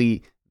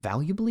valuably,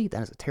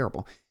 that is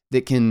terrible,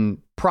 that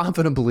can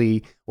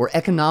profitably or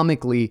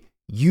economically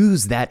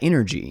use that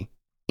energy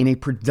in a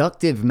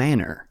productive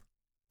manner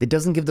that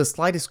doesn't give the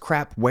slightest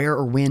crap where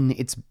or when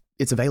it's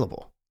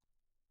available.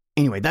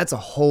 Anyway, that's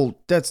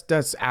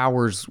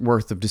hours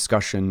worth of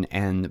discussion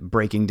and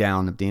breaking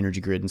down of the energy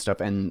grid and stuff.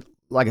 And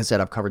like I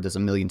said, I've covered this a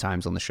million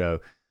times on the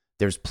show.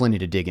 There's plenty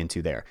to dig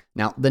into there.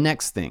 Now, the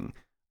next thing,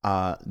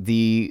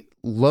 the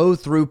low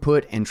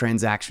throughput and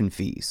transaction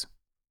fees.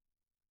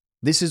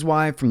 This is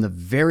why from the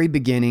very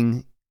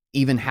beginning,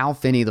 even Hal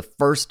Finney, the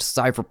first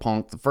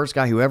cypherpunk, the first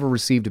guy who ever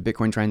received a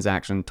Bitcoin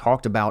transaction,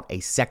 talked about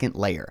a second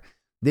layer.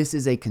 This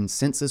is a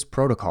consensus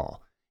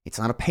protocol. It's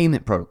not a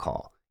payment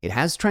protocol. It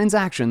has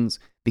transactions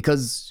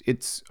because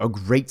it's a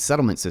great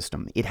settlement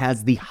system. It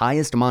has the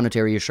highest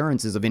monetary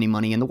assurances of any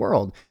money in the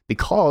world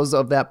because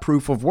of that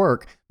proof of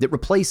work that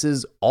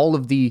replaces all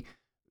of the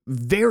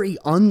very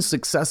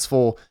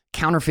unsuccessful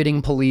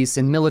counterfeiting police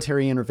and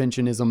military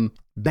interventionism,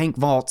 bank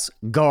vaults,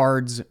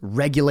 guards,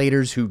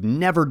 regulators who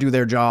never do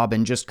their job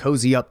and just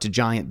cozy up to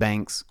giant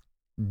banks.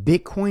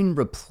 Bitcoin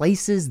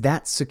replaces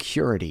that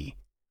security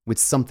with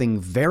something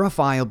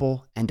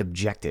verifiable and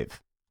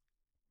objective.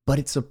 But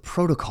it's a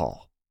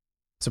protocol.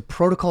 It's a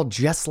protocol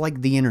just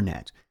like the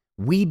internet,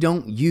 we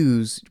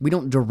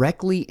don't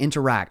directly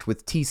interact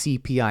with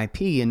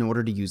TCP/IP in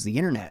order to use the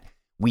internet.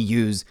 We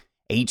use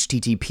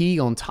HTTP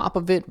on top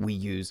of it. We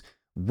use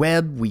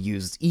web, we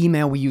use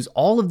email, we use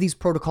all of these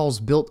protocols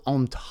built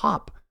on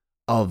top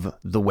of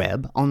the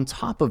web, on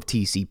top of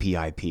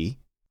TCP/IP.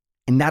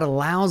 And that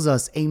allows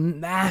us a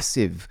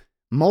massive,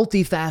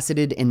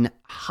 multifaceted, and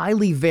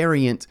highly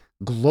variant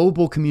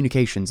global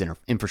communications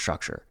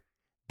infrastructure.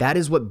 That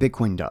is what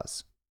Bitcoin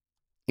does.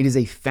 It is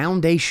a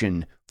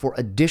foundation for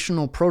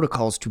additional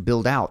protocols to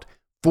build out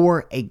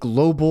for a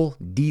global,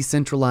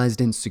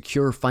 decentralized, and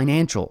secure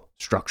financial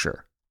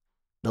structure.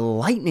 The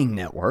Lightning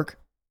Network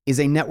is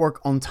a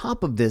network on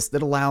top of this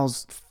that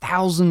allows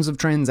thousands of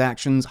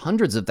transactions,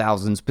 hundreds of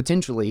thousands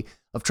potentially,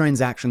 of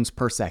transactions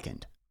per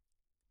second.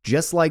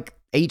 Just like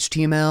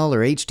HTML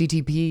or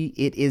HTTP,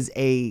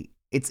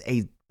 it's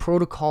a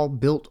protocol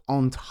built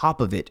on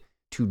top of it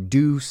to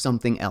do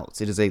something else.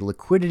 It is a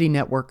liquidity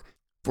network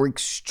for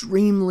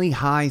extremely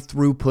high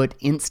throughput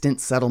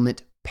instant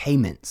settlement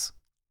payments.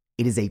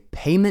 It is a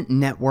payment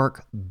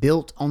network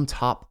built on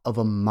top of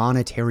a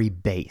monetary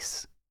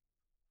base.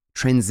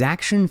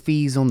 Transaction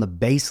fees on the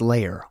base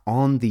layer,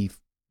 on the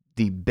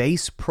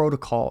base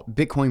protocol,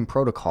 Bitcoin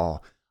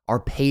protocol, are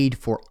paid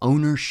for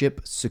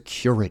ownership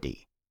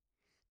security.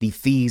 The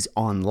fees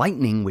on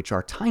Lightning, which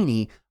are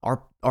tiny,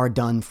 are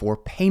done for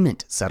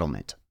payment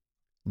settlement.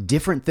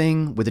 Different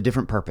thing with a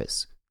different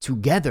purpose.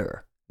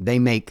 Together, they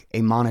make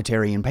a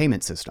monetary and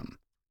payment system.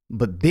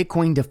 But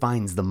Bitcoin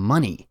defines the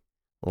money.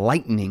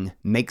 Lightning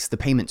makes the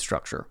payment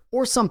structure,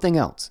 or something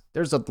else.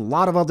 There's a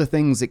lot of other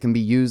things that can be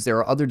used. There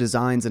are other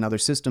designs and other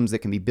systems that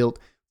can be built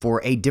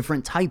for a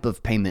different type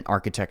of payment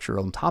architecture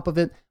on top of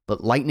it,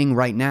 but Lightning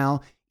right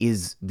now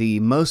is the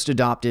most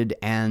adopted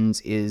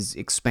and is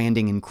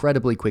expanding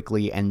incredibly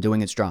quickly and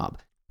doing its job.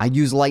 I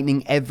use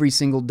Lightning every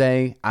single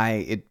day.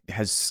 It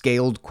has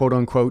scaled, quote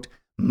unquote,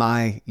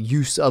 my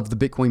use of the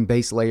Bitcoin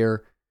base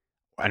layer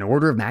an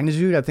order of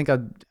magnitude. I think I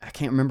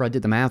can't remember. I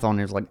did the math on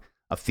it. It's like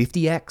a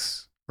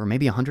 50x. Or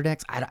maybe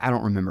 100x? I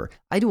don't remember.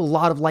 I do a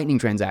lot of Lightning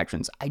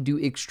transactions. I do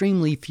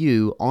extremely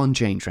few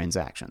on-chain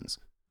transactions.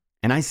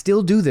 And I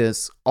still do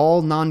this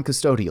all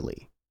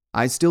non-custodially.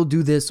 I still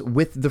do this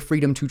with the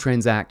freedom to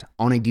transact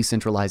on a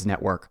decentralized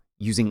network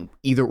using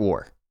either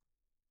or.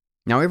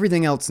 Now,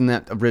 everything else in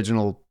that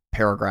original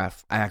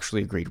paragraph, I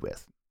actually agreed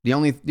with. The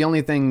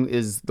only thing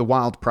is the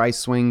wild price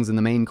swings in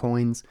the main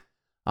coins.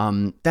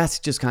 That's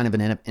just kind of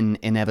an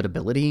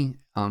inevitability.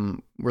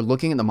 We're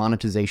looking at the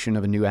monetization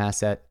of a new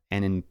asset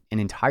and an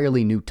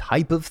entirely new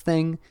type of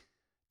thing.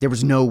 There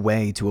was no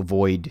way to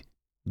avoid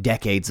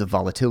decades of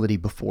volatility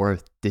before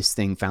this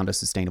thing found a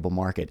sustainable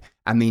market.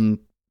 I mean,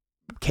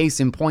 case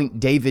in point,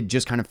 David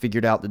just kind of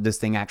figured out that this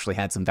thing actually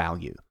had some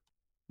value.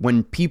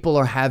 When people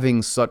are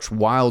having such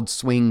wild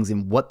swings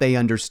in what they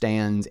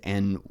understand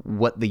and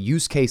what the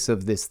use case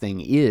of this thing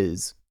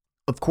is,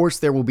 of course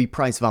there will be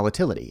price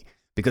volatility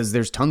because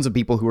there's tons of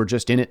people who are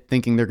just in it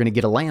thinking they're going to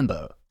get a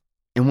Lambo.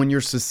 And when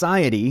your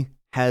society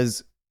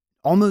has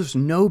almost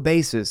no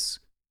basis,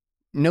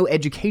 no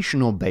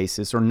educational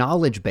basis or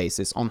knowledge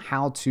basis on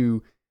how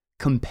to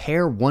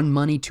compare one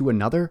money to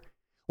another,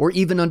 or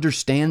even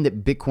understand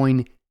that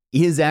Bitcoin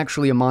is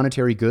actually a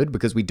monetary good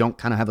because we don't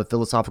kind of have a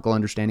philosophical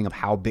understanding of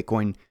how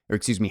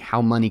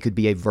how money could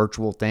be a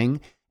virtual thing,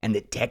 and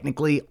that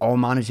technically all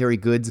monetary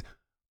goods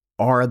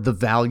are the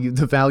value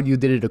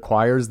that it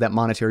acquires, that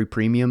monetary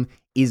premium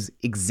is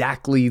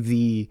exactly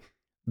the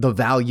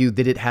value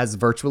that it has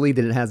virtually,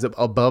 that it has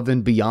above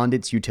and beyond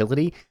its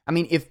utility. I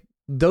mean, if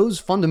those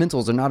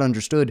fundamentals are not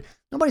understood,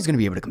 nobody's going to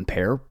be able to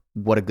compare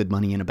what a good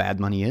money and a bad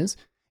money is.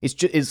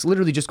 It's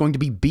literally just going to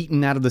be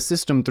beaten out of the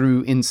system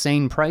through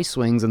insane price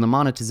swings and the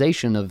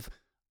monetization of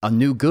a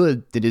new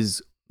good that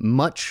is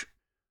much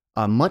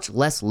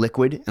less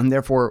liquid and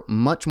therefore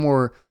much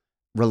more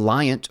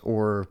reliant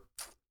or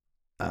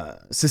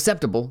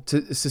susceptible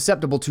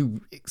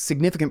to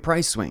significant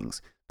price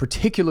swings,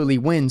 particularly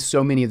when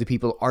so many of the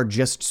people are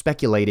just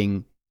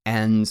speculating,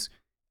 and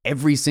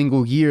every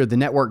single year the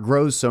network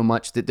grows so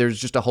much that there's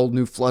just a whole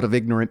new flood of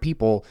ignorant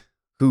people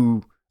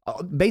who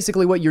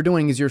basically what you're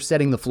doing is you're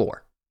setting the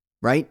floor.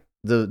 Right?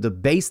 The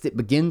base that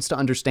begins to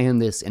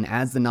understand this, and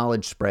as the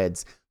knowledge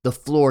spreads, the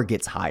floor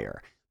gets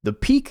higher. The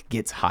peak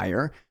gets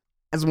higher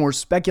as more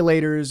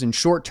speculators and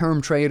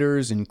short-term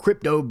traders and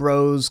crypto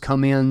bros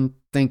come in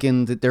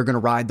thinking that they're going to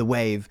ride the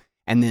wave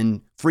and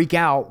then freak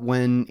out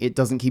when it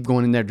doesn't keep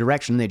going in their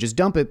direction. They just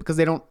dump it because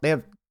they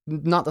have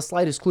not the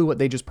slightest clue what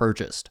they just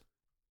purchased.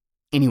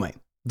 Anyway,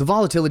 the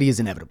volatility is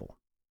inevitable.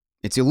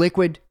 It's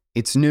illiquid.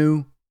 It's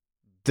new.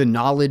 The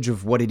knowledge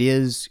of what it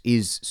is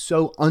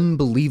so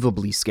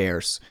unbelievably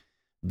scarce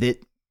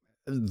that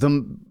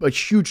a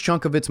huge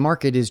chunk of its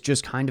market is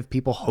just kind of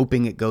people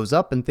hoping it goes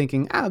up and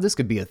thinking, this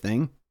could be a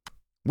thing,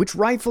 which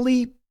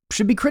rightfully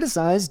should be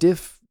criticized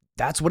if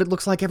that's what it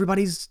looks like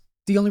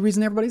the only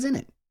reason everybody's in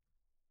it.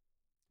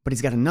 But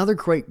he's got another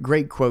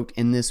great quote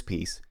in this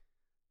piece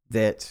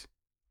that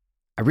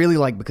I really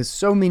like, because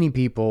so many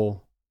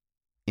people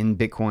in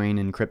Bitcoin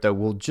and crypto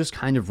will just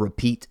kind of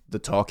repeat the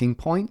talking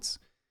points.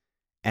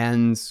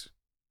 And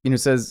It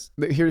says,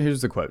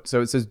 here's the quote.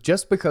 So it says,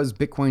 just because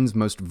Bitcoin's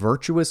most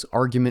virtuous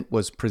argument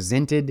was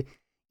presented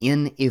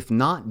in, if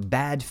not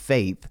bad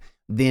faith,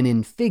 then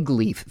in fig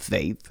leaf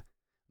faith,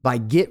 by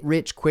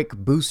get-rich-quick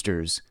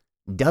boosters,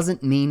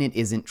 doesn't mean it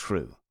isn't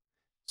true.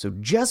 So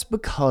just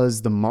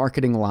because the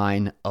marketing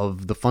line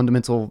of the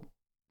fundamental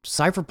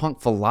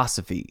cypherpunk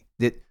philosophy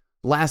that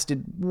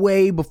started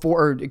way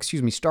before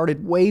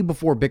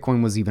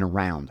Bitcoin was even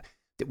around,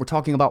 that we're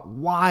talking about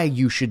why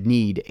you should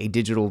need a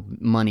digital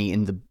money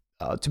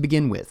to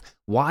begin with,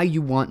 why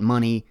you want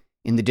money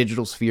in the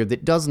digital sphere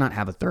that does not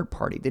have a third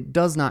party, that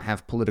does not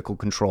have political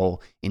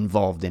control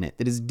involved in it,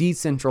 that is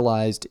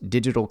decentralized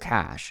digital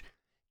cash.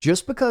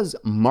 Just because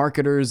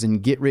marketers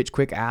and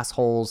get-rich-quick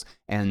assholes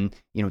and,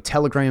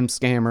 Telegram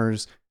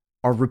scammers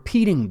are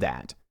repeating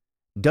that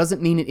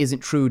doesn't mean it isn't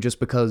true just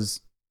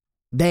because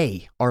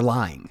they are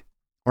lying.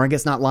 Or I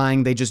guess not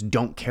lying, they just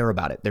don't care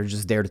about it. They're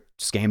just there to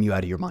scam you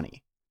out of your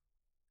money.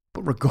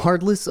 But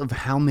regardless of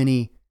how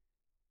many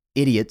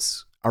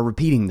idiots are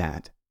repeating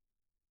that,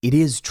 it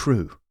is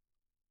true.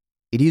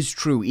 It is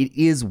true. It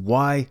is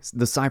why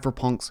the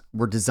cypherpunks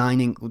were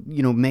designing,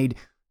 made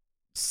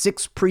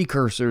 6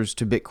 precursors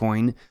to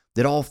Bitcoin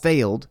that all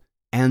failed,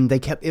 and they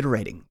kept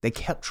iterating. They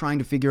kept trying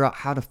to figure out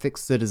how to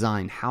fix the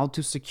design, how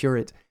to secure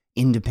it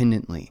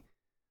independently.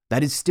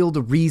 That is still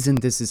the reason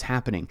this is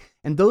happening.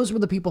 And those were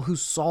the people who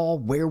saw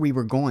where we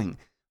were going.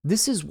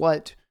 This is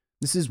why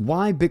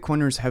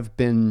Bitcoiners have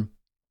been,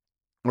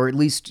 or at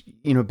least,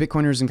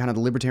 Bitcoiners and kind of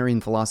the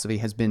libertarian philosophy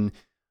has been,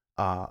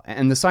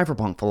 and the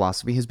cypherpunk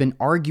philosophy has been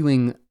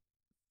arguing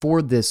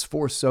for this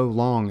for so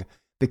long.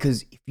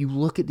 Because if you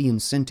look at the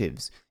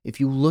incentives, if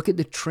you look at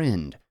the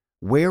trend,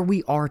 where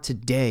we are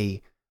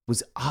today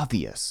was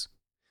obvious.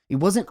 It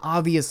wasn't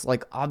obvious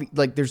like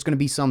there's going to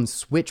be some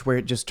switch where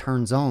it just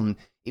turns on.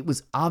 It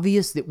was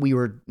obvious that we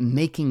were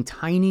making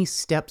tiny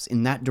steps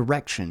in that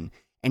direction.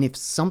 And if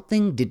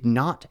something did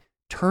not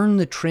turn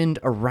the trend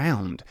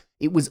around,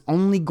 it was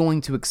only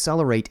going to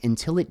accelerate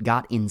until it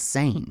got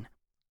insane.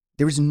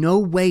 There is no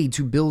way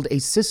to build a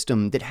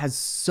system that has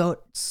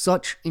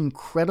such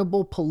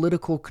incredible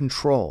political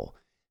control,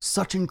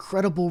 such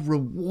incredible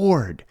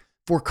reward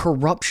for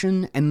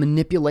corruption and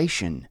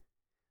manipulation,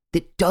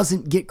 that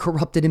doesn't get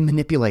corrupted and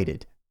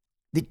manipulated,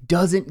 that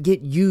doesn't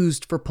get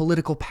used for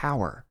political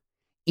power.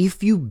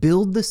 If you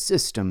build the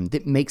system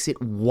that makes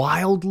it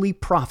wildly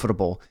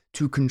profitable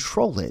to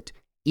control it,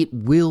 it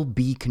will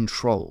be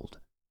controlled.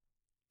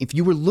 If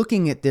you were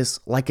looking at this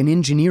like an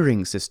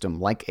engineering system,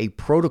 like a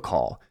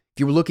protocol, if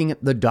you were looking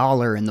at the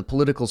dollar and the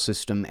political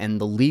system and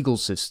the legal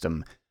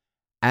system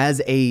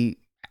as a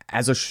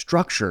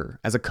structure,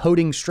 as a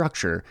coding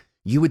structure,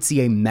 you would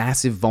see a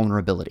massive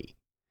vulnerability.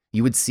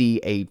 You would see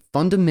a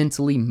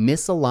fundamentally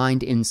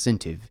misaligned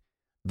incentive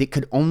that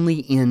could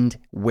only end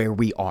where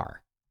we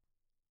are.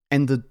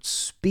 And the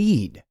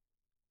speed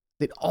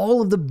that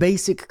all of the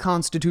basic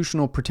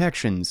constitutional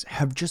protections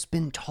have just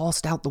been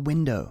tossed out the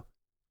window.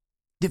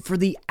 That for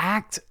the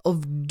act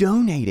of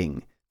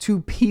donating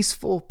to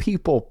peaceful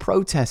people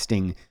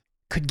protesting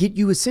could get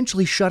you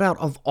essentially shut out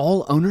of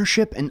all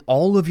ownership and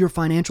all of your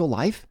financial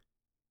life.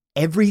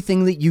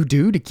 Everything that you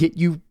do to get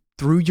you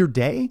through your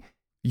day,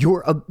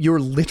 your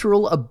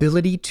literal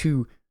ability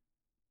to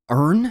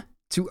earn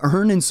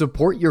and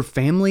support your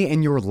family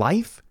and your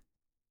life,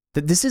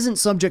 that this isn't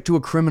subject to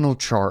a criminal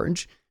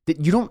charge,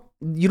 that you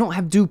don't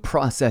have due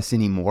process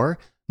anymore.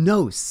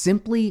 No,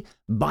 simply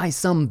by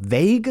some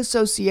vague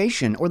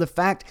association or the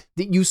fact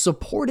that you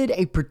supported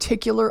a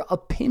particular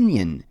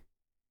opinion,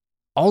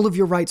 all of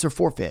your rights are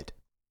forfeit.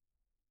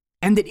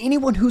 And that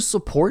anyone who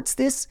supports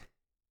this,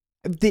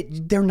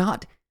 that they're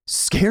not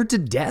scared to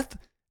death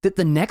that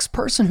the next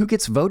person who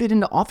gets voted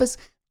into office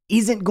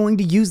isn't going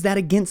to use that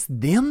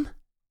against them?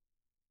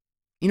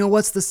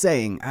 What's the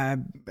saying?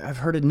 I've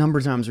heard it a number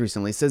of times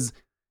recently. It says,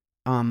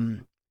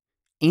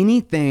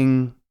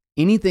 anything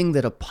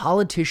that a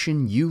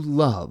politician you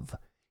love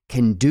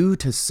can do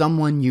to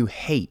someone you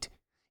hate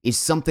is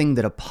something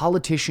that a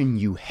politician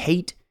you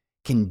hate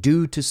can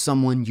do to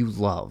someone you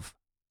love.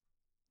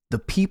 The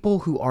people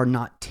who are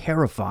not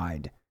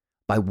terrified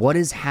by what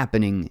is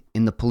happening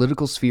in the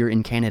political sphere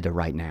in Canada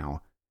right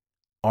now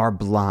are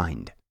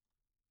blind.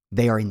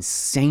 They are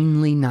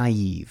insanely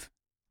naive.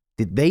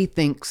 That they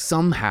think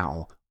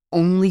somehow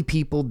only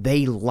people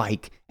they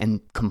like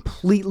and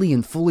completely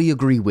and fully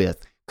agree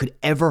with could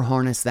ever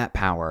harness that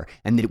power,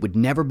 and that it would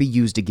never be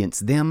used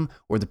against them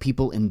or the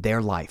people in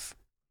their life.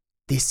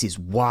 This is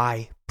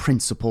why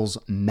principles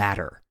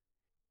matter.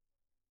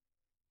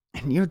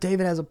 And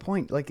David has a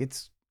point. Like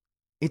it's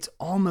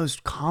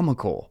almost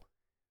comical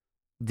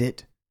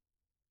that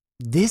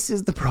this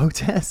is the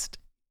protest,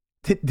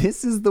 that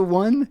this is the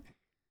one,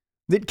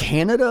 that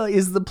Canada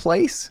is the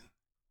place.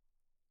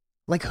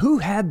 Like, who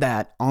had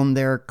that on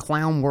their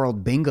Clown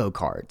World bingo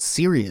card?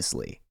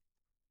 Seriously.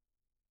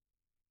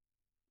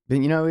 But,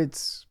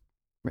 it's,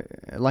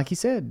 like he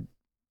said,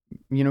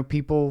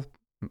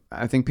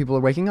 I think people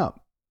are waking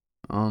up.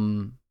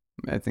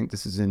 I think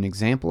this is an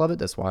example of it.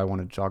 That's why I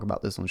wanted to talk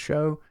about this on the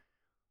show.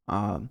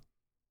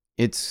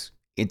 It's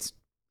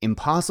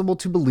impossible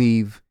to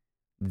believe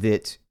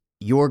that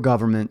your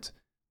government,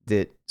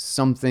 that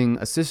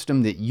a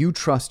system that you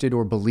trusted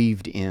or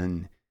believed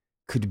in,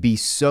 could be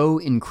so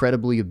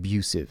incredibly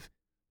abusive,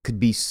 could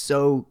be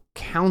so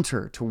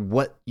counter to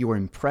what your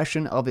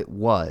impression of it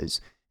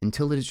was,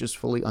 until it is just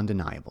fully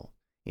undeniable.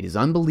 It is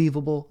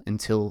unbelievable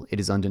until it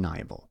is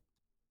undeniable.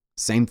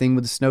 Same thing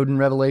with the Snowden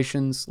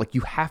revelations. Like,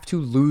 you have to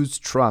lose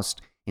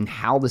trust in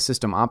how the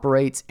system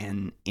operates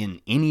and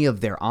in any of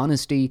their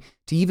honesty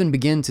to even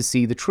begin to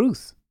see the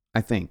truth,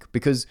 I think.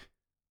 Because,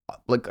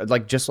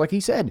 just like he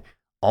said,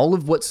 all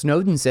of what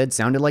Snowden said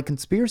sounded like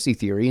conspiracy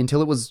theory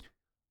until it was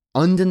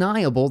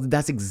undeniable that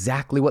that's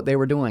exactly what they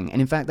were doing. And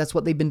in fact, that's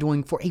what they've been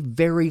doing for a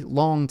very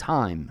long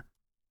time.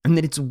 And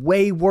that it's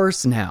way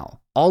worse now.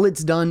 All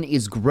it's done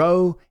is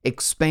grow,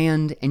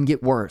 expand, and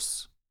get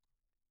worse.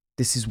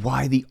 This is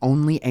why the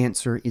only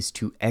answer is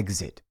to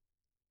exit.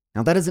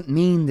 Now, that doesn't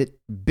mean that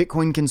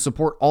Bitcoin can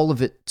support all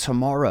of it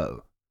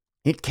tomorrow.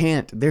 It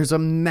can't. There's a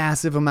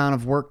massive amount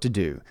of work to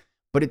do.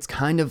 But it's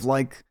kind of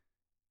like,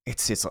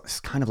 it's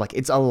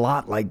a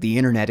lot like the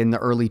internet in the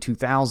early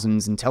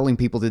 2000s and telling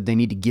people that they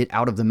need to get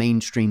out of the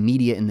mainstream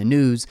media and the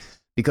news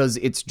because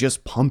it's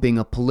just pumping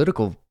a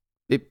political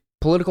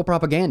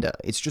propaganda.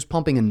 It's just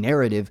pumping a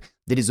narrative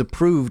that is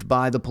approved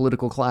by the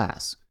political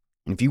class.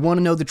 And if you want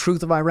to know the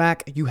truth of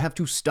Iraq, you have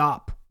to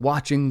stop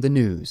watching the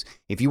news.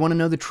 If you want to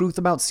know the truth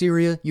about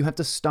Syria, you have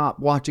to stop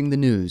watching the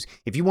news.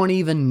 If you want to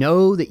even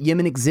know that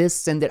Yemen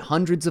exists and that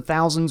hundreds of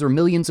thousands or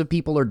millions of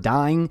people are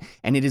dying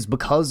and it is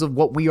because of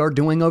what we are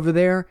doing over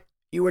there,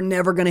 you are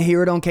never going to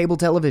hear it on cable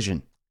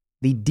television.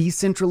 The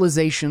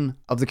decentralization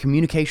of the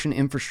communication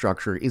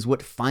infrastructure is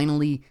what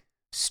finally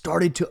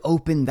started to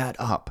open that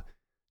up.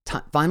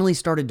 Finally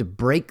started to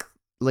break,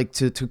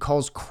 to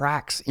cause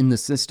cracks in the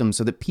system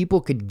so that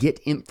people could get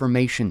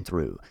information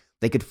through.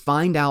 They could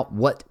find out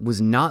what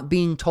was not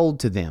being told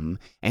to them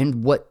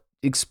and what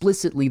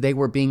explicitly they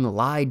were being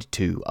lied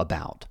to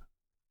about.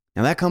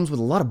 Now, that comes with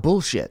a lot of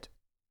bullshit.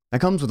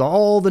 That comes with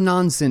all the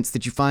nonsense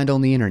that you find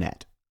on the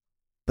internet.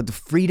 But the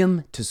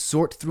freedom to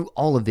sort through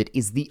all of it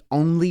is the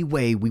only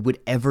way we would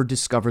ever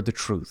discover the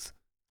truth.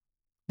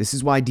 This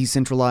is why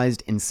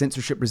decentralized and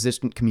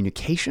censorship-resistant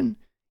communication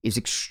is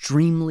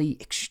extremely,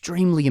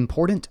 extremely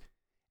important,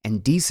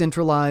 and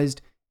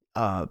decentralized,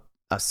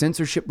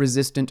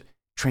 censorship-resistant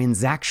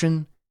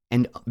transaction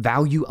and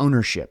value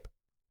ownership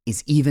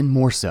is even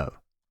more so,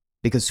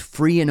 because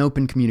free and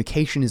open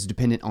communication is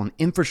dependent on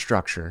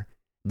infrastructure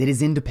that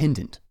is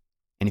independent.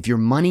 And if your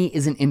money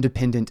isn't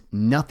independent,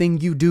 nothing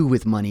you do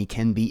with money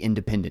can be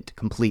independent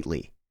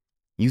completely.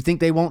 You think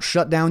they won't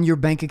shut down your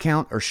bank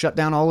account or shut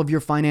down all of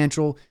your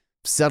financial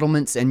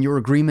settlements and your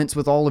agreements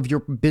with all of your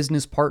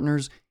business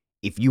partners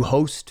if you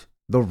host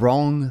the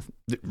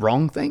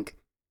wrong thing?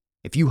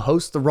 If you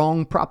host the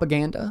wrong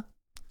propaganda?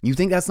 You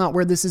think that's not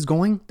where this is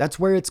going? That's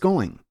where it's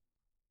going.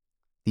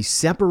 The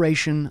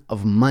separation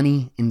of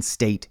money and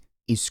state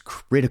is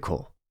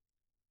critical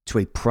to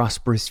a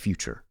prosperous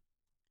future.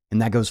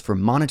 And that goes for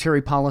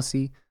monetary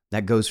policy,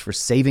 that goes for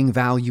saving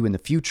value in the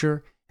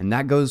future, and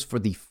that goes for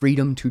the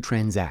freedom to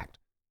transact.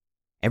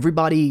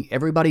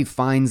 Everybody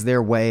finds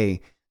their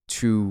way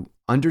to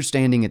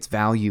understanding its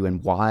value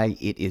and why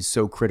it is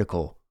so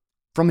critical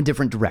from a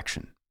different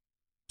direction.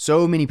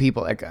 So many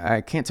people,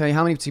 I can't tell you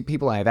how many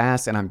people I have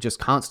asked, and I'm just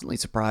constantly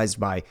surprised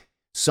by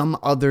some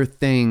other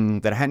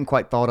thing that I hadn't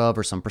quite thought of,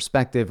 or some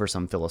perspective, or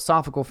some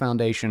philosophical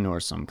foundation, or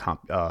some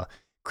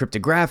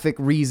cryptographic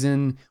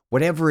reason,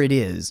 whatever it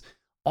is,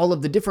 all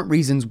of the different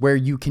reasons where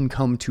you can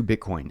come to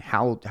Bitcoin,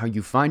 how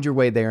you find your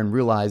way there and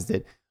realize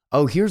that,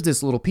 oh, here's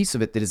this little piece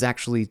of it that is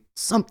actually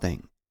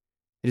something.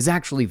 It is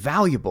actually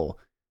valuable.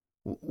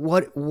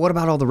 What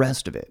about all the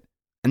rest of it?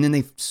 And then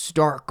they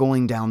start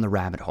going down the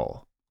rabbit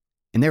hole.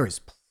 And there is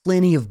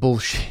plenty of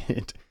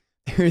bullshit.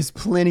 There is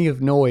plenty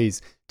of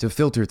noise to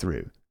filter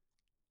through.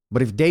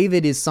 But if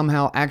David is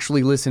somehow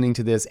actually listening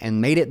to this and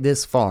made it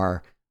this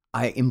far,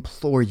 I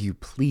implore you,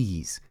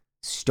 please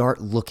start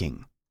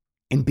looking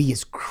and be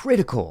as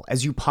critical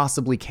as you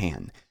possibly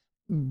can.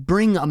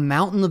 Bring a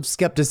mountain of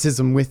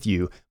skepticism with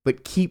you,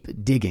 but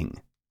keep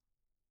digging.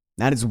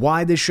 That is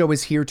why this show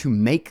is here, to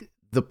make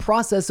the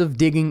process of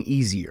digging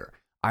easier.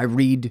 I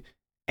read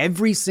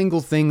every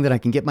single thing that I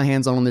can get my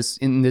hands on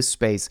in this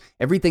space,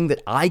 everything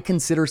that I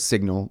consider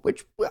signal,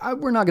 which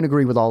we're not going to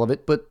agree with all of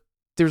it, but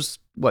there's,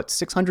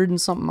 600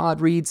 and something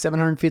odd reads,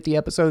 750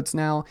 episodes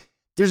now.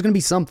 There's going to be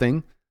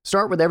something.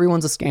 Start with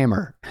Everyone's a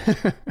Scammer.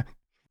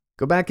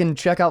 Go back and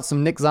check out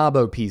some Nick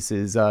Szabo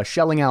pieces,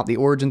 Shelling Out the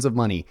Origins of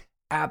Money.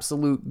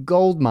 Absolute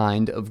gold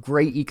mine of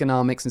great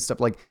economics and stuff.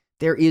 Like,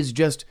 there is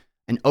just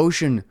an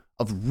ocean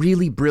of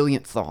really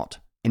brilliant thought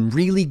and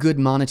really good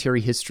monetary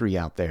history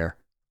out there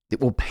that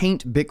will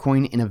paint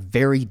Bitcoin in a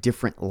very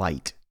different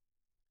light.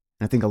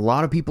 And I think a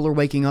lot of people are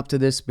waking up to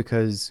this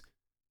because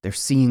they're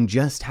seeing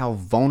just how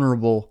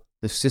vulnerable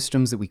the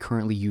systems that we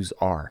currently use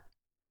are.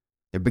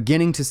 They're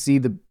beginning to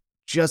see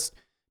just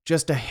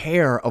a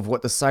hair of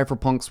what the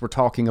cypherpunks were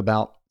talking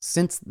about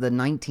since the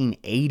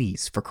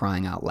 1980s, for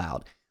crying out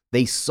loud.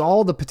 They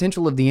saw the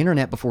potential of the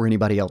internet before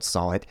anybody else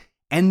saw it,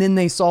 And then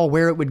they saw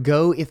where it would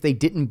go if they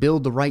didn't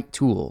build the right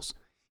tools,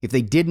 if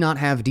they did not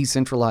have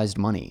decentralized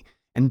money.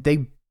 And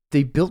they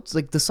built,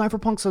 like, the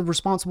cypherpunks are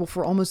responsible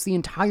for almost the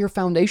entire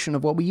foundation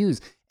of what we use.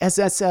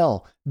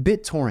 SSL,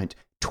 BitTorrent,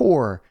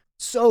 Tor,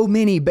 so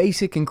many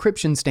basic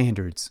encryption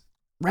standards,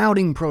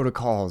 routing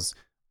protocols,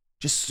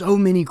 just so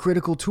many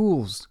critical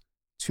tools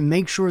to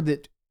make sure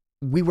that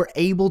we were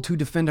able to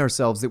defend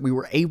ourselves, that we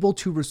were able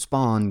to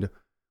respond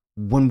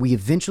when we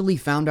eventually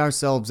found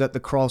ourselves at the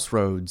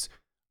crossroads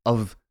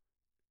of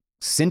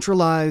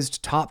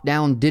centralized,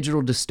 top-down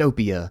digital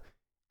dystopia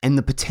and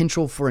the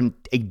potential for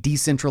a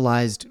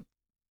decentralized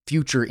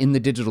future in the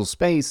digital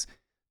space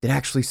that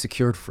actually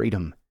secured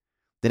freedom,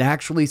 that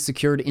actually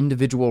secured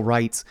individual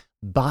rights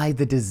by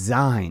the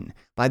design,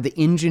 by the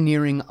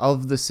engineering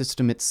of the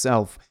system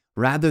itself,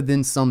 rather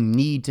than some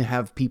need to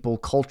have people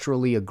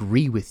culturally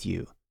agree with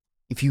you.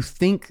 If you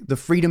think the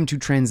freedom to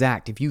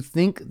transact, if you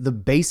think the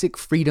basic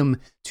freedom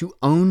to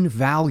own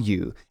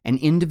value and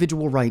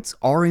individual rights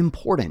are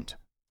important,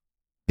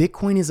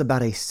 Bitcoin is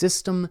about a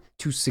system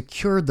to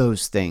secure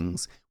those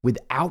things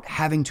without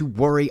having to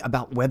worry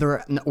about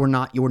whether or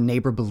not your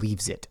neighbor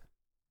believes it.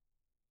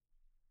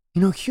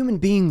 You know, human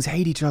beings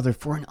hate each other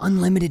for an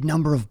unlimited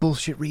number of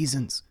bullshit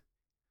reasons.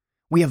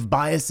 We have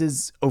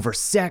biases over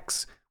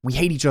sex. We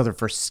hate each other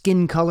for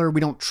skin color. We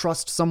don't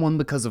trust someone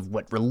because of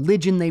what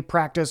religion they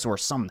practice or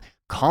some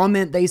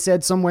comment they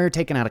said somewhere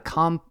taken out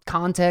of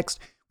context.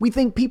 We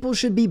think people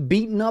should be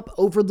beaten up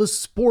over the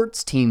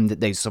sports team that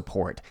they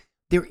support.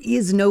 There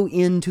is no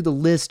end to the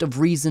list of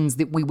reasons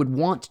that we would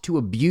want to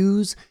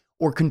abuse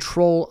or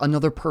control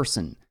another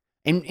person.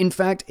 And in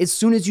fact, as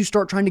soon as you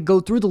start trying to go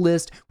through the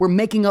list, we're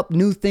making up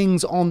new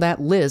things on that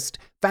list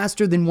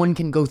faster than one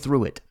can go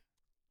through it.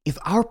 If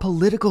our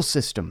political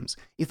systems,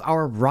 if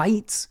our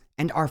rights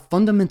and our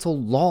fundamental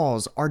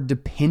laws are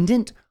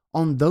dependent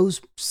on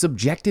those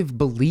subjective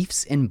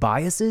beliefs and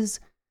biases,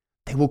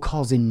 they will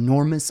cause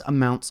enormous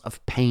amounts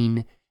of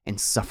pain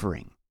and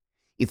suffering.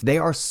 If they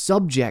are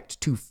subject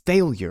to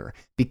failure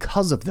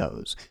because of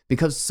those,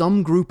 because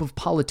some group of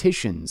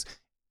politicians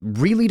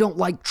really don't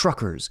like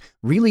truckers,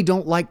 really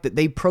don't like that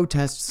they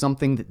protest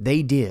something that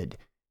they did,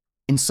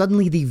 and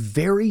suddenly the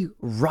very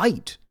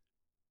right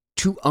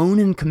to own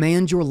and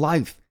command your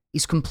life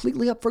is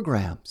completely up for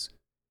grabs,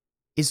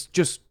 is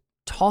just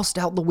tossed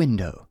out the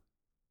window,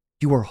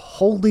 you are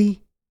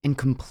wholly and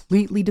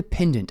completely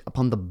dependent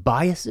upon the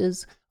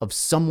biases of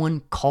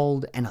someone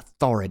called an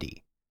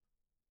authority.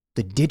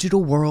 The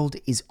digital world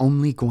is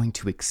only going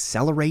to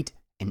accelerate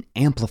and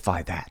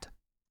amplify that.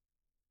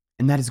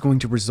 And that is going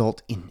to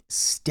result in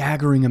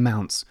staggering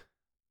amounts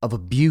of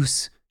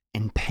abuse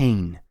and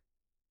pain.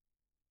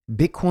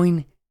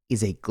 Bitcoin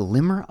is a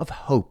glimmer of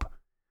hope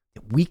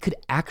that we could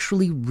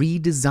actually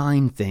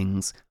redesign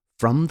things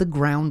from the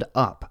ground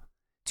up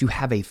to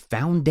have a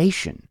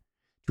foundation,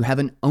 to have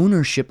an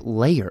ownership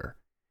layer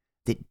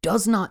that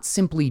does not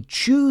simply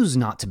choose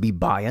not to be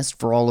biased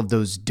for all of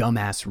those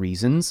dumbass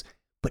reasons,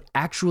 but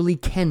actually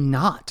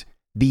cannot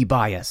be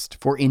biased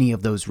for any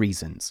of those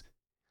reasons.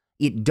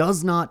 It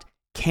does not,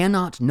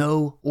 cannot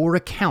know or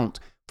account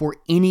for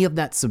any of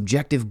that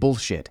subjective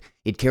bullshit.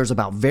 It cares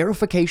about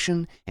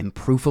verification and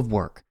proof of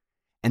work.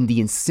 And the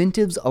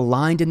incentives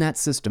aligned in that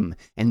system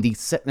and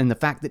the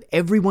fact that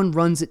everyone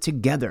runs it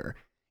together,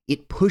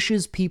 it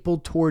pushes people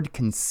toward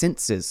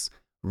consensus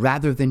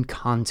rather than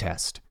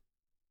contest.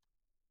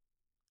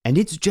 And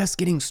it's just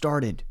getting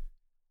started.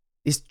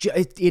 It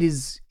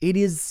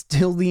is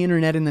still the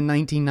internet in the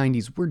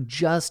 1990s. We're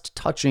just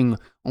touching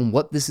on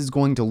what this is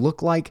going to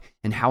look like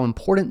and how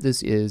important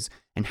this is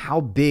and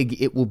how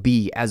big it will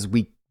be as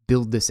we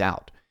build this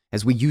out,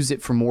 as we use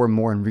it for more and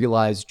more and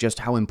realize just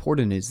how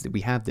important it is that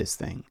we have this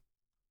thing.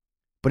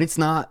 But it's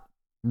not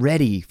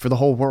ready for the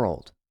whole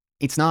world.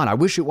 It's not. I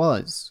wish it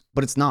was,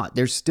 but it's not.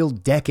 There's still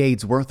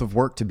decades worth of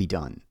work to be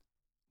done.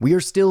 We are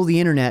still the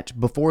internet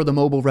before the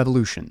mobile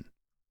revolution.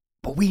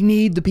 But we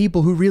need the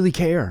people who really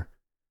care,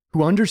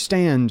 who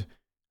understand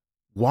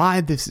why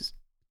this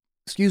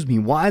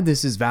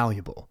is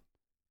valuable,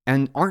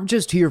 and aren't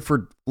just here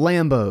for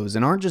Lambos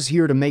and aren't just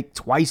here to make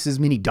twice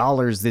as many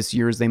dollars this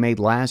year as they made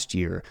last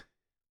year,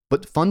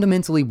 but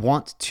fundamentally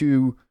want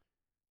to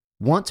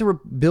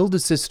build a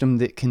system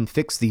that can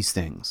fix these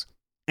things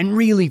and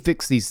really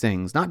fix these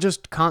things, not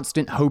just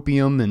constant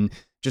hopium and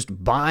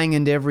just buying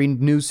into every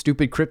new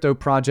stupid crypto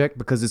project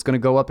because it's going to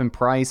go up in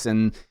price.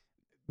 And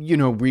you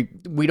know, we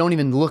don't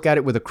even look at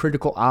it with a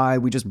critical eye.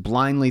 We just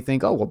blindly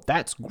think, oh, well,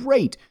 that's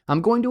great.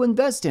 I'm going to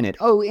invest in it.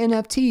 Oh,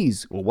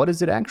 NFTs. Well, what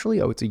is it actually?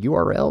 Oh, it's a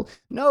URL.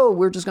 No,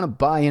 we're just going to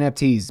buy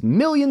NFTs.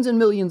 Millions and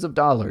millions of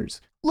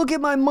dollars. Look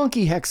at my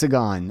monkey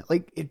hexagon.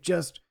 Like, it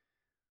just...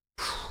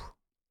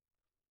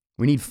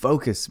 We need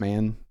focus,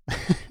 man.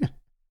 There's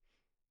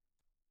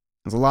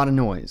a lot of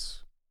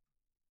noise.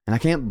 And I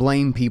can't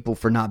blame people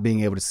for not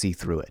being able to see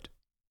through it.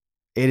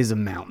 It is a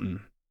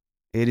mountain.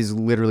 It is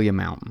literally a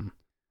mountain.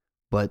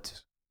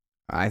 But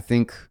I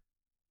think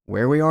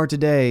where we are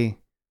today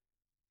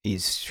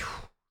is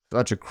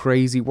such a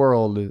crazy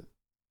world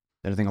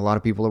that I think a lot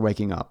of people are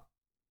waking up.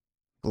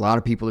 A lot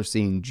of people are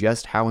seeing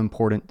just how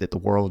important that the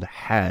world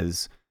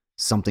has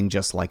something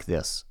just like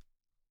this.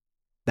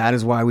 That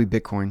is why we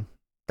Bitcoin.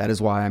 That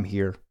is why I'm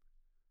here.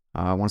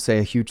 I want to say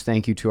a huge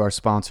thank you to our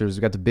sponsors.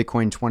 We've got the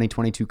Bitcoin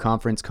 2022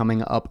 conference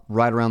coming up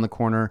right around the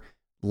corner.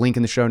 Link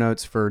in the show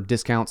notes for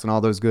discounts and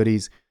all those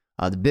goodies.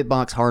 The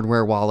Bitbox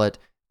hardware wallet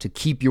to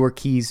keep your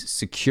keys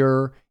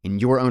secure in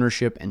your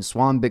ownership, and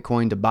Swan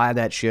Bitcoin to buy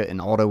that shit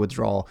and auto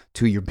withdrawal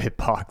to your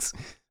Bitbox.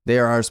 They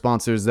are our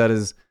sponsors. That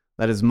is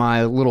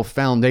my little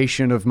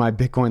foundation of my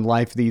Bitcoin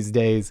life these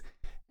days.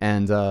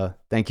 And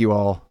thank you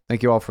all.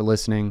 Thank you all for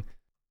listening.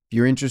 If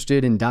you're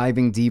interested in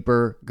diving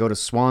deeper, go to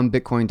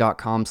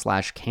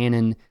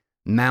swanbitcoin.com/canon.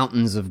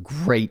 Mountains of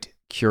great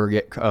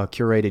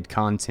curated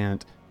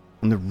content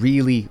and the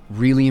really,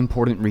 really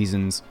important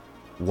reasons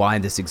why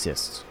this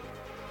exists.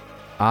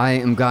 I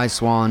am Guy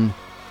Swan.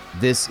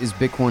 This is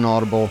Bitcoin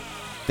Audible.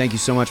 Thank you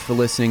so much for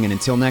listening, and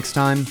until next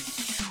time,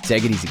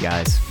 take it easy,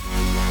 guys.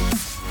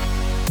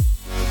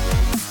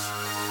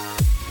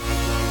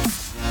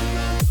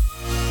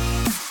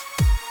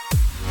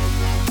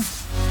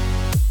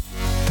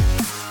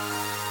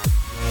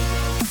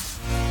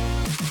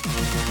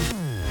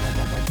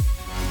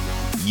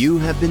 You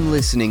have been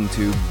listening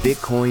to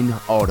Bitcoin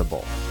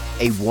Audible,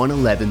 a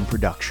 111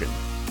 production.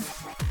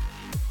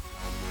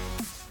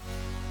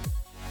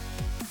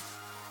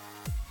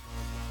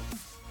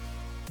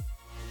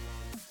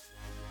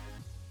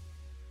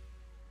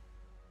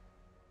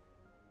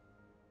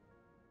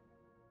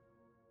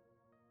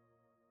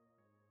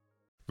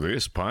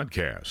 This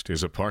podcast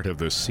is a part of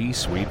the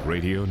C-Suite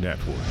Radio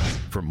Network.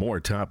 For more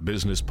top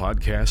business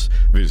podcasts,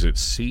 visit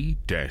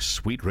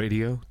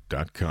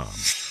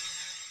c-suiteradio.com.